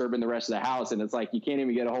without disturbing the rest of the house. And it's like, you can't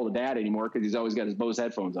even get a hold of Dad anymore because he's always got his Bose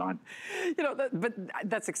headphones on. You know, but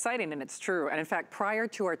that's exciting, and it's true. And in fact, prior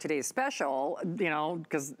to our today's special, you know,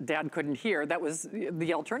 because Dad couldn't hear, that was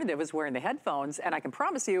the alternative, was wearing the headphones. And I can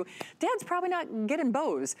promise you, Dad's probably not getting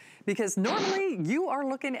Bose because normally you are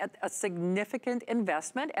looking at a significant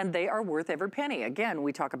investment and they are worth every penny. Again,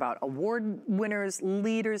 we talk about award winners,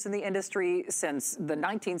 leaders in the industry since the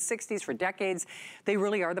 1960s for decades. They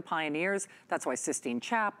really are the pioneers. That's why Sistine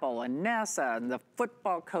Chapel and Nessa and the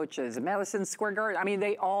football coaches and Madison Square Garden, I mean,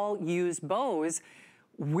 they all use Bose.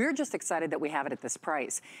 We're just excited that we have it at this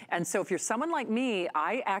price. And so if you're someone like me,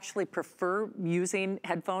 I actually prefer using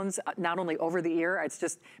headphones not only over the ear, it's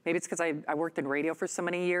just, maybe it's because I worked in radio for so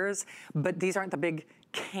many years, but these aren't the big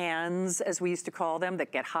cans, as we used to call them,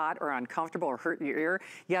 that get hot or uncomfortable or hurt your ear.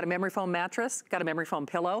 You got a memory foam mattress, got a memory foam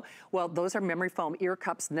pillow. Well, those are memory foam ear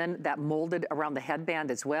cups, and then that molded around the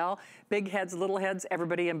headband as well. Big heads, little heads,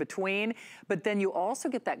 everybody in between. But then you also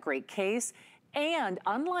get that great case. And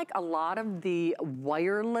unlike a lot of the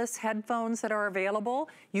wireless headphones that are available,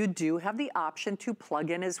 you do have the option to plug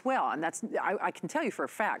in as well. And that's, I can tell you for a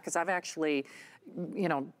fact, because I've actually, you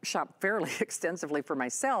know, shopped fairly extensively for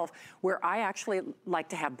myself, where I actually like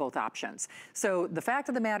to have both options. So the fact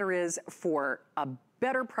of the matter is, for a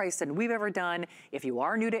better price than we've ever done. If you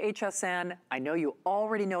are new to HSN, I know you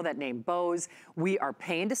already know that name, Bose. We are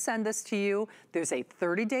paying to send this to you. There's a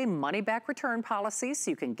 30-day money-back return policy, so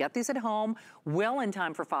you can get these at home well in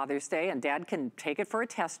time for Father's Day, and Dad can take it for a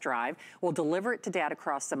test drive. We'll deliver it to Dad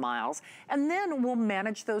across the miles, and then we'll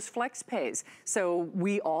manage those flex pays. So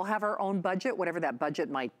we all have our own budget, whatever that budget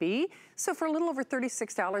might be. So for a little over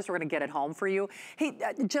 $36, we're gonna get it home for you. Hey,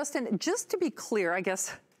 Justin, just to be clear, I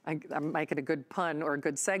guess, I'm making a good pun or a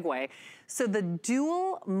good segue. So the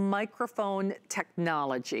dual microphone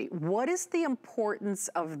technology, what is the importance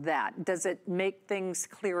of that? Does it make things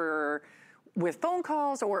clearer with phone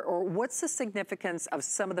calls, or what's the significance of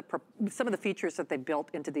some of the features that they built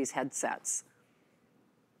into these headsets?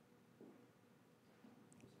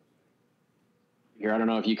 Here, I don't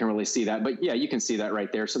know if you can really see that, but yeah, you can see that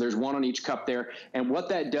right there. So there's one on each cup there. And what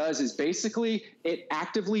that does is basically it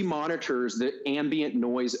actively monitors the ambient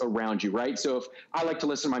noise around you, right? So if I like to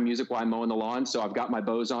listen to my music while I'm mowing the lawn, so I've got my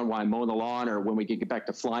Bose on while I'm mowing the lawn, or when we get back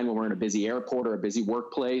to flying, when we're in a busy airport or a busy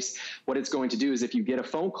workplace, what it's going to do is if you get a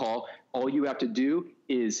phone call, all you have to do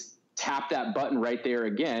is tap that button right there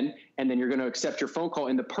again, and then you're going to accept your phone call,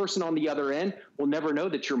 and the person on the other end will never know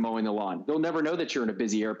that you're mowing the lawn. They'll never know that you're in a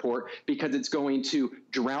busy airport, because it's going to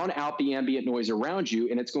drown out the ambient noise around you,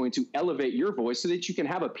 and it's going to elevate your voice so that you can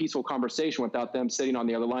have a peaceful conversation without them sitting on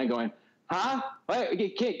the other line going, huh?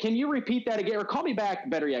 Can you repeat that again? Or call me back,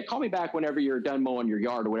 better yet, call me back whenever you're done mowing your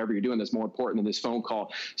yard or whatever you're doing that's more important than this phone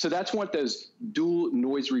call. So that's what those dual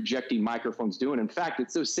noise rejecting microphones do. And in fact,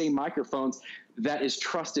 it's those same microphones that is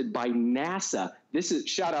trusted by NASA. This is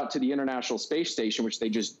shout out to the International Space Station, which they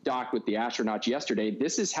just docked with the astronauts yesterday.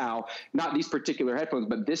 This is how, not these particular headphones,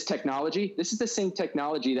 but this technology, this is the same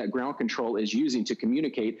technology that ground control is using to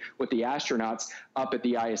communicate with the astronauts up at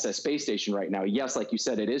the ISS space station right now. Yes, like you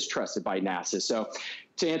said, it is trusted by NASA. So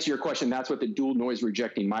to answer your question, that's what the dual noise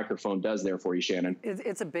rejecting microphone does there for you, Shannon.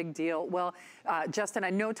 It's a big deal. Well, Justin, I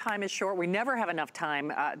know time is short. We never have enough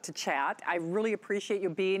time to chat. I really appreciate you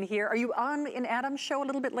being here. Are you on in Adam's show a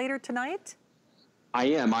little bit later tonight? I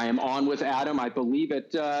am. I am on with Adam, I believe,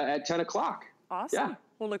 at 10 o'clock. Awesome. Yeah.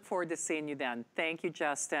 We'll look forward to seeing you then. Thank you,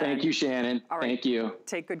 Justin. Thank you, Shannon. All right. Thank you.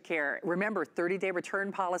 Take good care. Remember, 30-day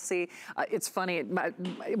return policy. It's funny.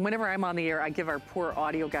 Whenever I'm on the air, I give our poor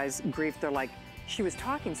audio guys grief. They're like, she was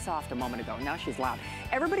talking soft a moment ago. Now she's loud.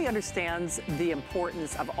 Everybody understands the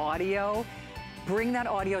importance of audio. Bring that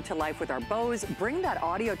audio to life with our Bose. Bring that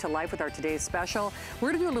audio to life with our Today's Special.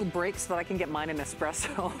 We're gonna do a little break so that I can get mine an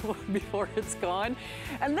espresso before it's gone.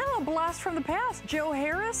 And then a blast from the past, Joe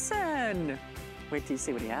Harrison. Wait till you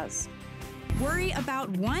see what he has. Worry about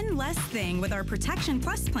one less thing with our Protection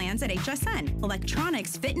Plus plans at HSN.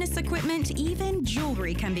 Electronics, fitness equipment, even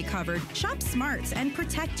jewelry can be covered. Shop smart and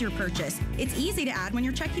protect your purchase. It's easy to add when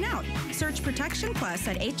you're checking out. Search Protection Plus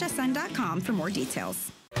at hsn.com for more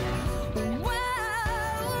details.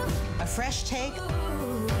 A fresh take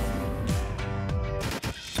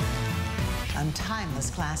on timeless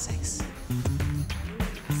classics.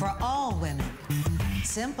 For all women.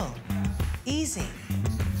 Simple, easy,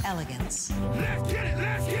 elegance. Let's get it,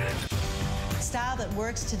 let's get it! Style that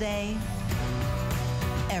works today,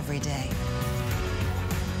 every day.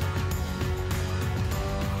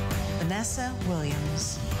 Vanessa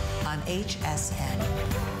Williams on HSN.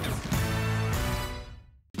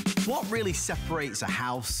 What really separates a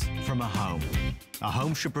house from a home? A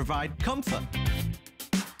home should provide comfort,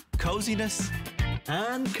 coziness,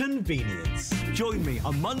 and convenience. Join me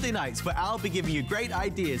on Monday nights where I'll be giving you great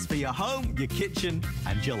ideas for your home, your kitchen,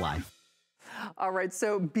 and your life. All right,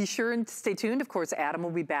 so be sure and stay tuned. Of course, Adam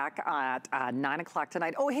will be back at 9 o'clock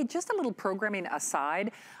tonight. Oh, hey, just a little programming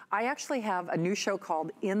aside. I actually have a new show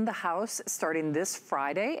called In the House starting this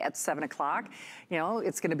Friday at 7 o'clock. You know,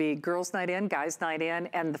 it's going to be girls' night in, guys' night in.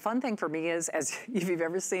 And the fun thing for me is, as if you've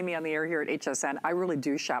ever seen me on the air here at HSN, I really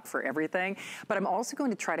do shop for everything. But I'm also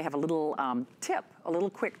going to try to have a little tip, a little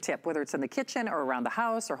quick tip, whether it's in the kitchen or around the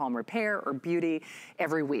house or home repair or beauty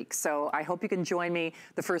every week. So I hope you can join me.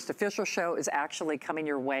 The first official show is actually coming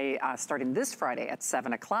your way starting this Friday at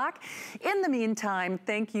 7 o'clock. In the meantime,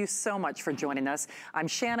 thank you so much for joining us. I'm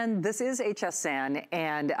Shannon. This is HSN,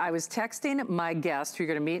 and I was texting my guest, who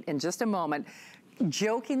you're going to meet in just a moment,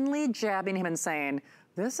 jokingly jabbing him and saying,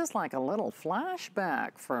 this is like a little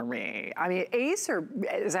flashback for me. I mean, Acer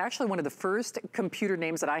is actually one of the first computer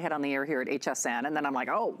names that I had on the air here at HSN. And then I'm like,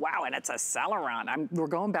 oh, wow, and it's a Celeron. We're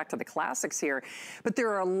going back to the classics here. But there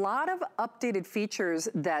are a lot of updated features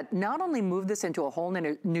that not only move this into a whole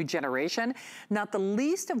new generation, not the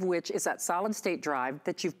least of which is that solid state drive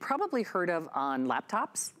that you've probably heard of on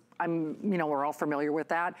laptops. We're all familiar with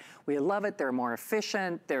that. We love it. They're more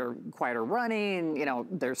efficient. They're quieter running.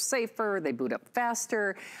 They're safer. They boot up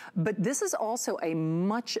faster. But this is also a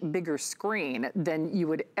much bigger screen than you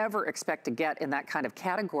would ever expect to get in that kind of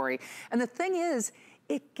category. And the thing is,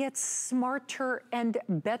 it gets smarter and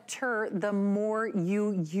better the more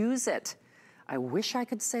you use it. I wish I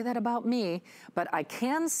could say that about me, but I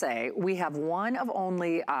can say we have one of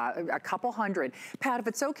only a couple hundred. Pat, if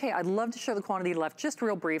it's okay, I'd love to show the quantity left just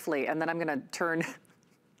real briefly, and then I'm gonna turn.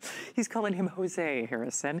 He's calling him Jose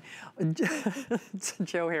Harrison.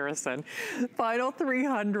 Joe Harrison. Final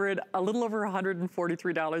 300, a little over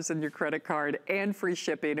 $143 in your credit card and free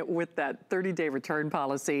shipping with that 30-day return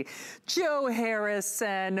policy. Joe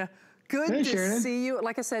Harrison. Good to see you.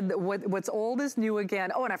 Like I said, what's old is new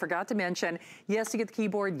again. Oh, and I forgot to mention, yes, you get the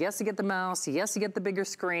keyboard. Yes, you get the mouse. Yes, you get the bigger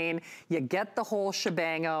screen. You get the whole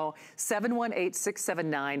shebango.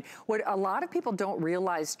 718-679. What a lot of people don't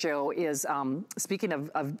realize, Joe, is speaking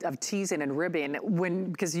of teasing and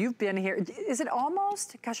ribbing, because you've been here, is it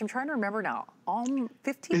almost, gosh, I'm trying to remember now,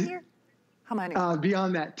 15 years? How many?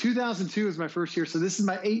 Beyond that, 2002 is my first year, so this is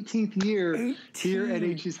my 18th year here at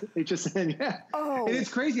HSN. Yeah. Oh. And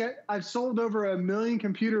it's crazy. I've sold over 1 million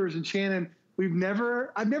computers, and Shannon, I've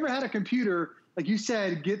never had a computer, like you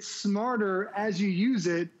said, get smarter as you use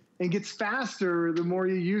it and gets faster the more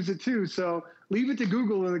you use it too. So leave it to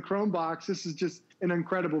Google in the Chrome box. This is just an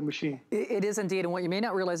incredible machine. It is indeed. And what you may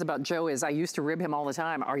not realize about Joe is I used to rib him all the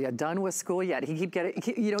time. Are you done with school yet? He keep getting,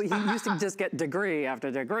 he used to just get degree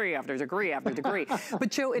after degree after degree after degree.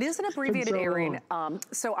 But Joe, it is an abbreviated airing.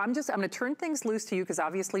 So I'm going to turn things loose to you because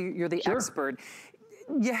obviously you're the expert.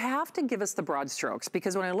 You have to give us the broad strokes,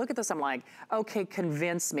 because when I look at this, I'm like, okay,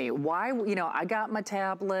 convince me. Why, I got my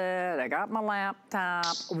tablet, I got my laptop.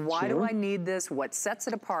 Why do I need this? What sets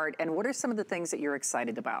it apart? And what are some of the things that you're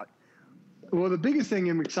excited about? Well, the biggest thing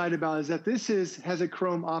I'm excited about is that this has a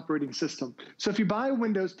Chrome operating system. So if you buy a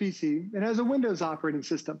Windows PC, it has a Windows operating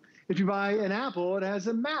system. If you buy an Apple, it has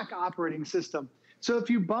a Mac operating system. So if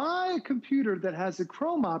you buy a computer that has a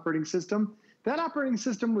Chrome operating system, that operating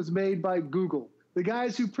system was made by Google, the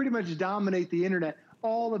guys who pretty much dominate the internet,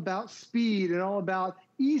 all about speed and all about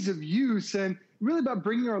ease of use and really about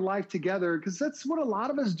bringing our life together, because that's what a lot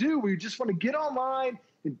of us do. We just want to get online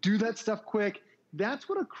and do that stuff quick. That's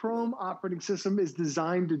what a Chrome operating system is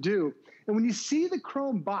designed to do. And when you see the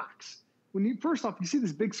Chrome box, first off, you see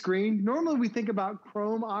this big screen. Normally we think about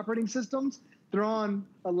Chrome operating systems. They're on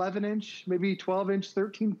 11-inch, maybe 12-inch,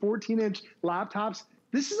 13, 14-inch laptops.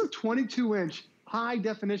 This is a 22-inch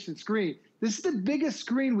high-definition screen. This is the biggest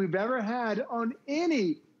screen we've ever had on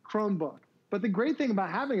any Chromebook. But the great thing about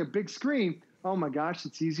having a big screen, oh my gosh,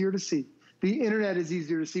 it's easier to see. The internet is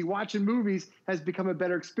easier to see. Watching movies has become a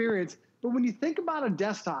better experience. But when you think about a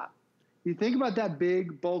desktop, you think about that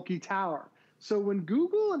big, bulky tower. So when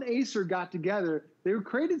Google and Acer got together, they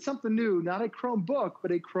created something new, not a Chromebook,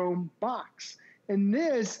 but a Chrome box. And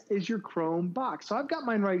this is your Chrome box. So I've got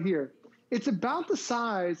mine right here. It's about the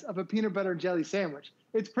size of a peanut butter and jelly sandwich.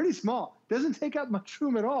 It's pretty small. Doesn't take up much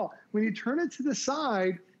room at all. When you turn it to the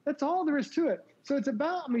side, that's all there is to it. So it's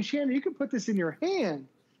about, Shannon, you can put this in your hand,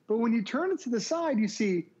 but when you turn it to the side, you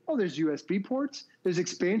see, oh, there's USB ports. There's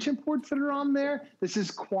expansion ports that are on there. This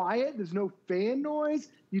is quiet. There's no fan noise.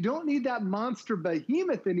 You don't need that monster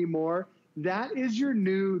behemoth anymore. That is your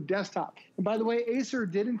new desktop. And by the way, Acer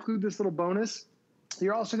did include this little bonus.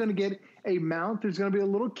 You're also going to get a mount. There's going to be a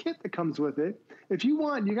little kit that comes with it. If you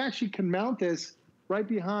want, you actually can mount this right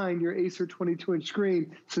behind your Acer 22-inch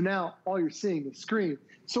screen. So now all you're seeing is screen.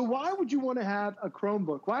 So why would you want to have a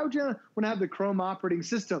Chromebook? Why would you want to have the Chrome operating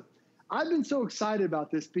system? I've been so excited about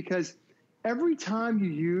this because every time you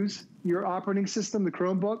use your operating system, the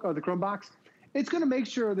Chromebook or the Chromebox, it's going to make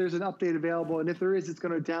sure there's an update available. And if there is, it's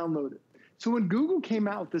going to download it. So when Google came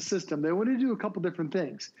out with the system, they want to do a couple different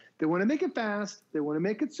things. They want to make it fast. They want to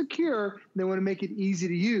make it secure. And they want to make it easy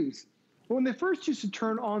to use. But when they first used to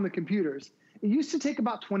turn on the computers, it used to take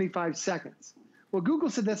about 25 seconds. Well, Google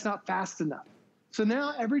said that's not fast enough. So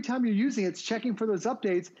now every time you're using it, it's checking for those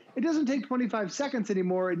updates. It doesn't take 25 seconds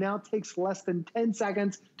anymore. It now takes less than 10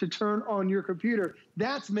 seconds to turn on your computer.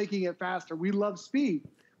 That's making it faster. We love speed.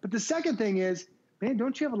 But the second thing is, man,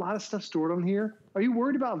 don't you have a lot of stuff stored on here? Are you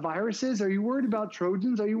worried about viruses? Are you worried about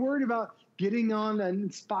Trojans? Are you worried about getting on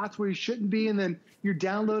in spots where you shouldn't be and then you're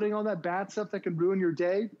downloading all that bad stuff that can ruin your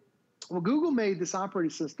day? Well, Google made this operating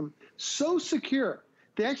system so secure.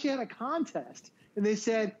 They actually had a contest, and they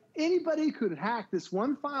said anybody could hack this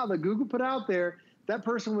one file that Google put out there, that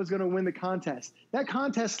person was going to win the contest. That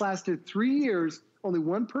contest lasted 3 years. Only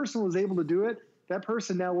one person was able to do it. That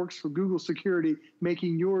person now works for Google Security,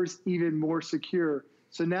 making yours even more secure.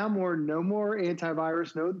 So now no more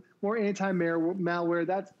antivirus, no more anti-malware.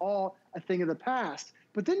 That's all a thing of the past.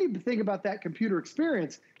 But then you think about that computer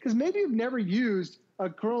experience, because maybe you've never used a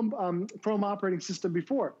Chrome operating system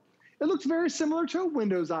before. It looks very similar to a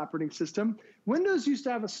Windows operating system. Windows used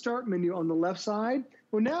to have a start menu on the left side.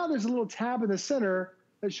 Well, now there's a little tab in the center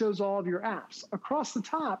that shows all of your apps. Across the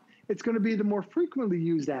top, it's going to be the more frequently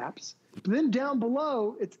used apps. But then down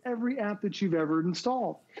below, it's every app that you've ever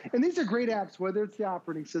installed. And these are great apps, whether it's the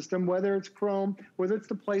operating system, whether it's Chrome, whether it's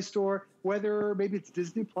the Play Store, whether maybe it's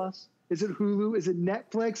Disney Plus. Is it Hulu? Is it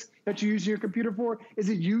Netflix that you use your computer for? Is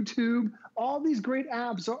it YouTube? All these great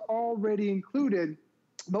apps are already included.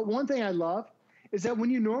 But one thing I love is that when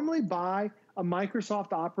you normally buy a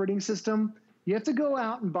Microsoft operating system, you have to go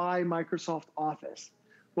out and buy Microsoft Office.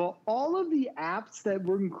 Well, all of the apps that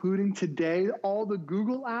we're including today, all the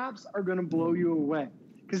Google apps are going to blow you away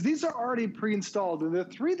because these are already pre-installed. And the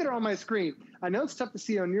three that are on my screen, I know it's tough to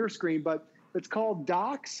see on your screen, but it's called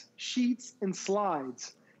Docs, Sheets, and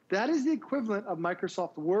Slides. That is the equivalent of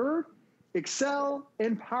Microsoft Word, Excel,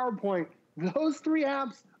 and PowerPoint. Those three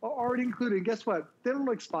apps are already included. And guess what? They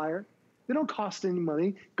don't expire. They don't cost any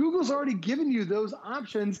money. Google's already given you those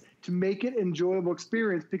options to make it an enjoyable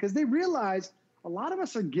experience because they realize a lot of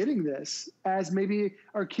us are getting this as maybe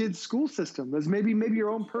our kids' school system, as maybe your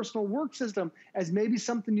own personal work system, as maybe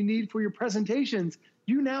something you need for your presentations.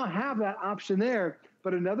 You now have that option there.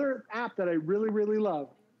 But another app that I really, really love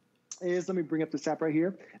is, let me bring up this app right here,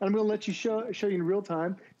 and I'm going to let you show you in real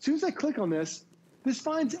time. As soon as I click on this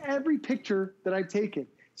finds every picture that I've taken.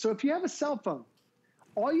 So if you have a cell phone,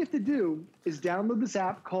 all you have to do is download this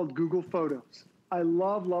app called Google Photos. I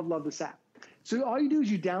love, love, love this app. So all you do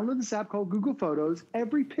is you download this app called Google Photos.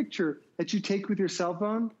 Every picture that you take with your cell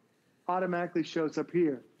phone automatically shows up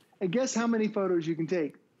here. And guess how many photos you can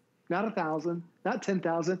take? Not 1,000, not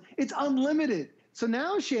 10,000. It's unlimited. So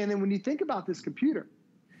now, Shannon, when you think about this computer,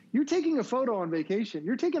 you're taking a photo on vacation.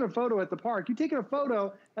 You're taking a photo at the park. You're taking a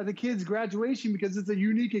photo at the kid's graduation because it's a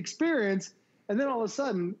unique experience. And then all of a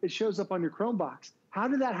sudden, it shows up on your Chromebox. How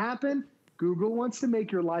did that happen? Google wants to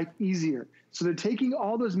make your life easier. So they're taking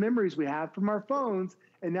all those memories we have from our phones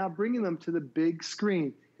and now bringing them to the big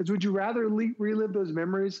screen. Because would you rather relive those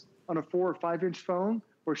memories on a 4 or 5 inch phone?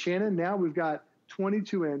 Or Shannon, now we've got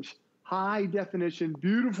 22-inch, high definition,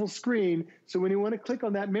 beautiful screen. So when you want to click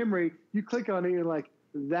on that memory, you click on it and you're like,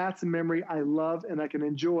 that's a memory I love and I can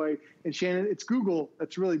enjoy. And Shannon, it's Google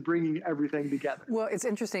that's really bringing everything together. Well, it's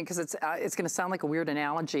interesting because it's going to sound like a weird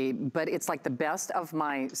analogy, but it's like the best of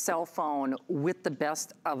my cell phone with the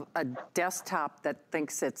best of a desktop that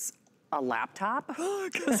thinks it's a laptop.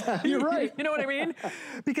 You're right. You know what I mean?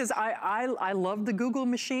 Because I love the Google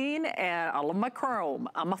machine and I love my Chrome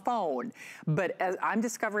on my phone. But as I'm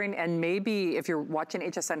discovering, and maybe if you're watching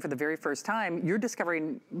HSN for the very first time, you're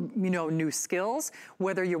discovering, new skills,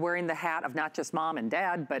 whether you're wearing the hat of not just mom and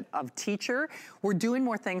dad, but of teacher. We're doing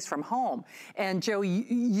more things from home. And Joe,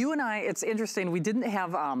 you and I, it's interesting, we didn't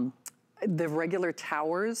have the regular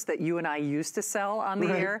towers that you and I used to sell on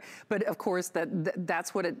the air, but of course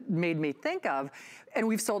that's what it made me think of. And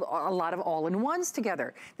we've sold a lot of all-in-ones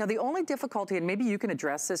together. Now the only difficulty, and maybe you can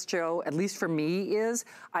address this, Joe, at least for me, is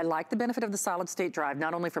I like the benefit of the solid state drive,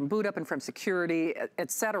 not only from boot up and from security,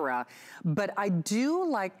 et cetera, but I do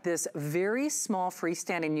like this very small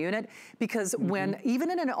freestanding unit because when,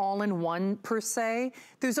 even in an all-in-one per se,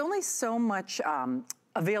 there's only so much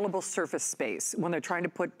available surface space when they're trying to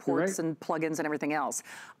put ports and plugins and everything else.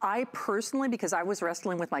 I personally, because I was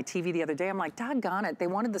wrestling with my TV the other day, I'm like, doggone it, they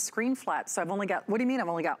wanted the screen flat, so I've only got, what do you mean I've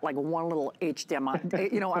only got like one little HDMI,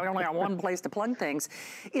 I only got one place to plug things.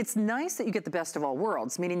 It's nice that you get the best of all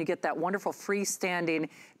worlds, meaning you get that wonderful freestanding,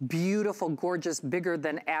 beautiful, gorgeous, bigger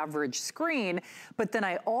than average screen, but then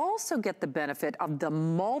I also get the benefit of the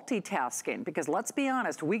multitasking, because let's be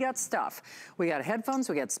honest, we got stuff. We got headphones,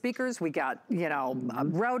 we got speakers, we got,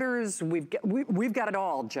 routers, we've got it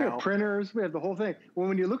all, Joe. We have printers, we have the whole thing. Well,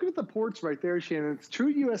 when you're looking at the ports right there, Shannon, it's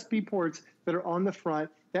true USB ports that are on the front.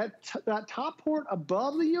 That top port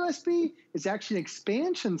above the USB is actually an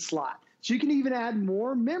expansion slot. So you can even add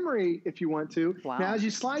more memory if you want to. Wow. Now, as you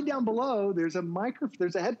slide down below, there's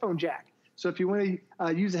a headphone jack. So if you want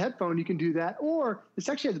to use a headphone, you can do that. Or this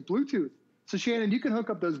actually has Bluetooth. So Shannon, you can hook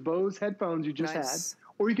up those Bose headphones you just had,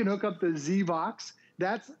 or you can hook up the Zvox.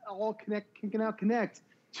 That's all can now connect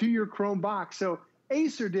to your Chromebox. So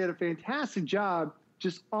Acer did a fantastic job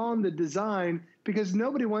just on the design because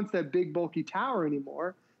nobody wants that big bulky tower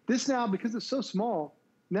anymore. This now, because it's so small,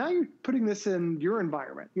 now you're putting this in your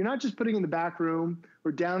environment. You're not just putting it in the back room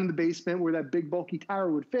or down in the basement where that big bulky tower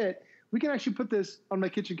would fit. We can actually put this on my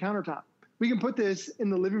kitchen countertop. We can put this in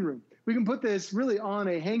the living room. We can put this really on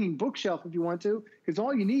a hanging bookshelf if you want to, because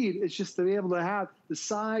all you need is just to be able to have the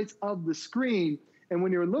size of the screen. And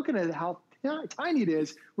when you're looking at how tiny it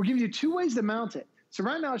is, we're giving you 2 ways to mount it. So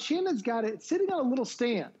right now, Shannon's got it sitting on a little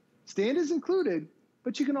stand. Stand is included,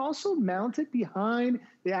 but you can also mount it behind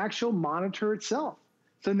the actual monitor itself.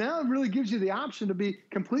 So now it really gives you the option to be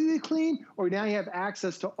completely clean, or now you have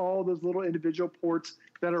access to all those little individual ports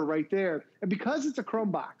that are right there. And because it's a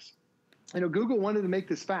Chrome box, Google wanted to make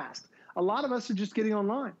this fast. A lot of us are just getting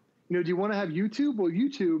online. Do you want to have YouTube? Well,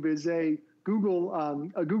 YouTube is a Google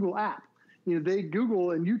app.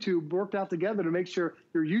 Google and YouTube worked out together to make sure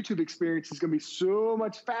your YouTube experience is going to be so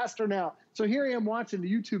much faster now. So here I am watching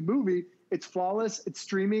the YouTube movie. It's flawless. It's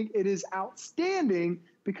streaming. It is outstanding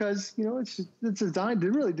because, it's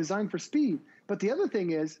designed for speed. But the other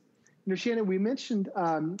thing is, Shannon, we mentioned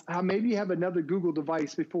how maybe you have another Google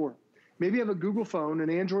device before. Maybe you have a Google phone, an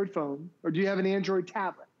Android phone, or do you have an Android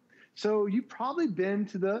tablet? So you've probably been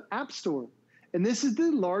to the App Store. And this is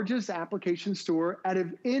the largest application store out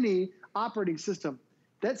of any operating system.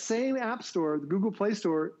 That same App Store, the Google Play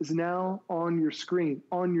Store, is now on your screen,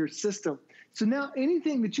 on your system. So now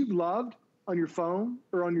anything that you've loved on your phone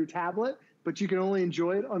or on your tablet, but you can only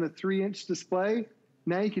enjoy it on a 3-inch display,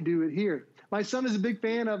 now you can do it here. My son is a big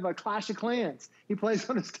fan of Clash of Clans. He plays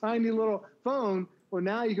on his tiny little phone. Well,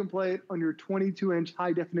 now you can play it on your 22-inch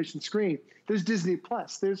high-definition screen. There's Disney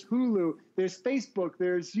Plus, there's Hulu, there's Facebook,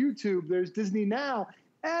 there's YouTube, there's Disney Now.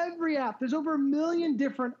 Every app, there's over 1 million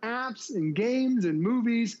different apps and games and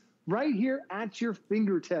movies right here at your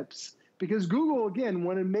fingertips. Because Google, again,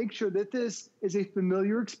 wanted to make sure that this is a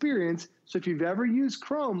familiar experience. So if you've ever used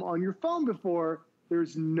Chrome on your phone before,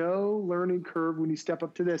 there's no learning curve when you step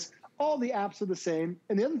up to this. All the apps are the same.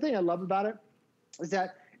 And the other thing I love about it is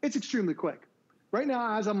that it's extremely quick. Right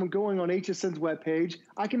now, as I'm going on HSN's webpage,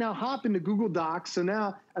 I can now hop into Google Docs. So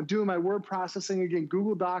now I'm doing my word processing. Again,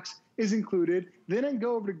 Google Docs is included. Then I can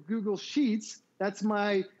go over to Google Sheets. That's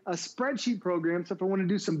my spreadsheet program. So if I want to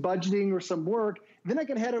do some budgeting or some work, then I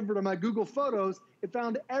can head over to my Google Photos. It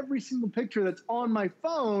found every single picture that's on my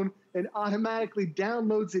phone and automatically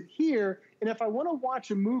downloads it here. And if I want to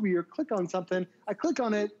watch a movie or click on something, I click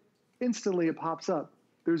on it, instantly it pops up.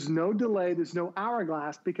 There's no delay, there's no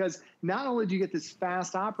hourglass, because not only do you get this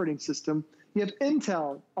fast operating system, you have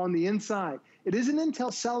Intel on the inside. It is an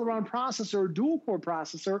Intel Celeron processor or dual-core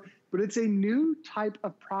processor, but it's a new type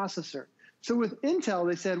of processor. So with Intel,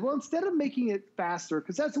 they said, well, instead of making it faster,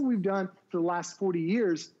 because that's what we've done for the last 40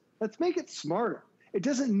 years, let's make it smarter. It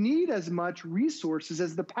doesn't need as much resources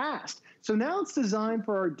as the past. So now it's designed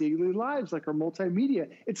for our daily lives, like our multimedia.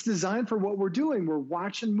 It's designed for what we're doing. We're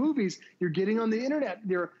watching movies. You're getting on the internet.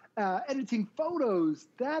 You're editing photos.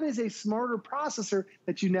 That is a smarter processor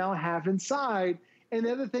that you now have inside. And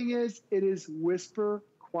the other thing is, it is whisper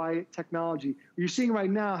quiet technology. You're seeing right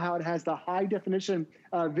now how it has the high definition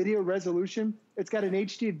video resolution. It's got an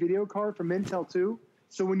HD video card from Intel too.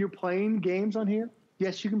 So when you're playing games on here,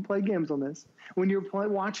 yes, you can play games on this. When you're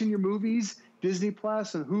watching your movies, Disney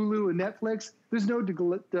Plus and Hulu and Netflix, there's no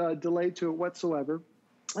delay to it whatsoever.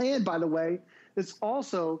 And by the way, this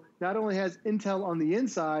also not only has Intel on the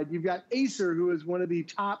inside, you've got Acer, who is one of the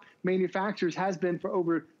top manufacturers, has been for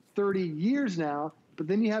over 30 years now. But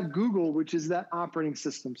then you have Google, which is that operating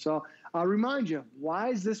system. So I'll remind you, why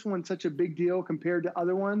is this one such a big deal compared to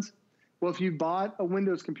other ones? Well, if you bought a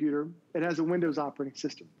Windows computer, it has a Windows operating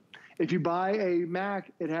system. If you buy a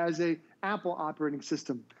Mac, it has an Apple operating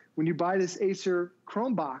system. When you buy this Acer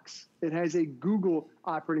Chrome box, it has a Google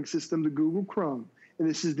operating system, the Google Chrome. And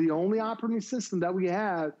this is the only operating system that we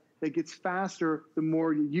have that gets faster the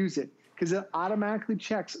more you use it, because it automatically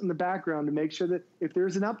checks in the background to make sure that if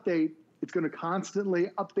there's an update, it's going to constantly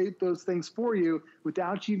update those things for you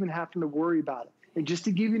without you even having to worry about it. And just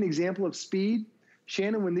to give you an example of speed,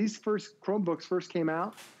 Shannon, when these first Chromebooks first came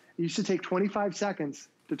out, it used to take 25 seconds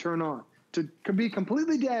to turn on. To be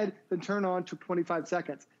completely dead, then turn on to 25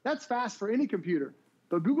 seconds. That's fast for any computer.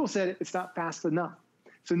 But Google said it's not fast enough.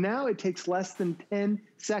 So now it takes less than 10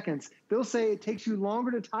 seconds. They'll say it takes you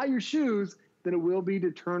longer to tie your shoes than it will be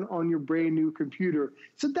to turn on your brand new computer.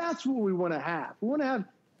 So that's what we want to have. We want to have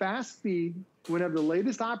fast speed. We want to have the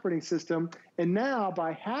latest operating system. And now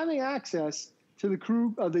by having access to the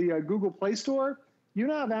Google Play Store, you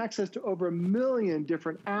now have access to over 1 million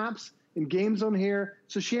different apps and games on here.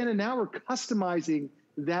 So Shannon, now we're customizing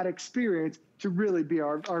that experience to really be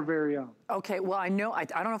our very own. Okay, well, I know, I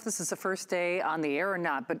don't know if this is the first day on the air or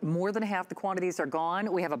not, but more than half the quantities are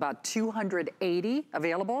gone. We have about 280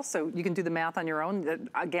 available, so you can do the math on your own.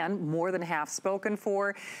 Again, more than half spoken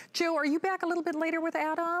for. Joe, are you back a little bit later with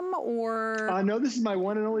Adam, or? No, this is my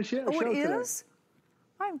one and only show it today. Is?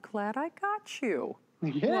 I'm glad I got you.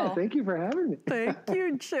 Yeah, well, thank you for having me. Thank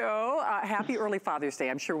you, Joe. Happy early Father's Day.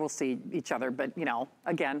 I'm sure we'll see each other, but you know,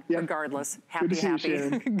 again, regardless, happy.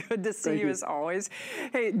 Good to see you as always.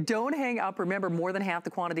 Hey, don't hang up. Remember, more than half the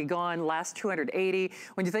quantity gone, last 280.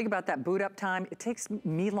 When you think about that boot up time, it takes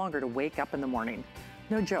me longer to wake up in the morning.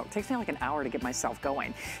 No joke. Takes me like an hour to get myself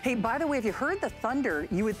going. Hey, by the way, if you heard the thunder,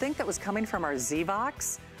 you would think that was coming from our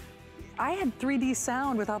Zvox. I had 3D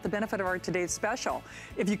sound without the benefit of our today's special.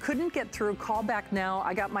 If you couldn't get through, call back now.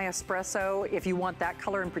 I got my espresso. If you want that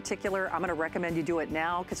color in particular, I'm gonna recommend you do it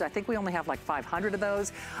now because I think we only have like 500 of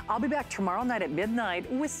those. I'll be back tomorrow night at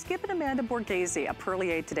midnight with Skip and Amanda Borghese, a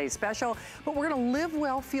Perlier Today special. But we're gonna live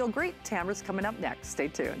well, feel great. Tamara's coming up next. Stay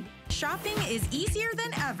tuned. Shopping is easier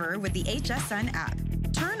than ever with the HSN app.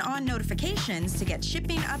 Turn on notifications to get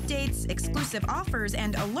shipping updates, exclusive offers,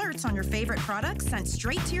 and alerts on your favorite products sent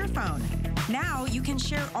straight to your phone. Now you can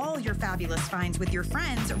share all your fabulous finds with your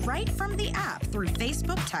friends right from the app through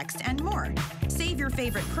Facebook, text, and more. Save your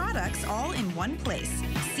favorite products all in one place.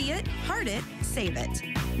 See it, heart it, save it.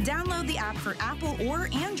 Download the app for Apple or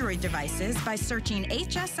Android devices by searching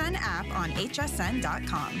HSN app on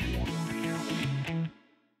hsn.com.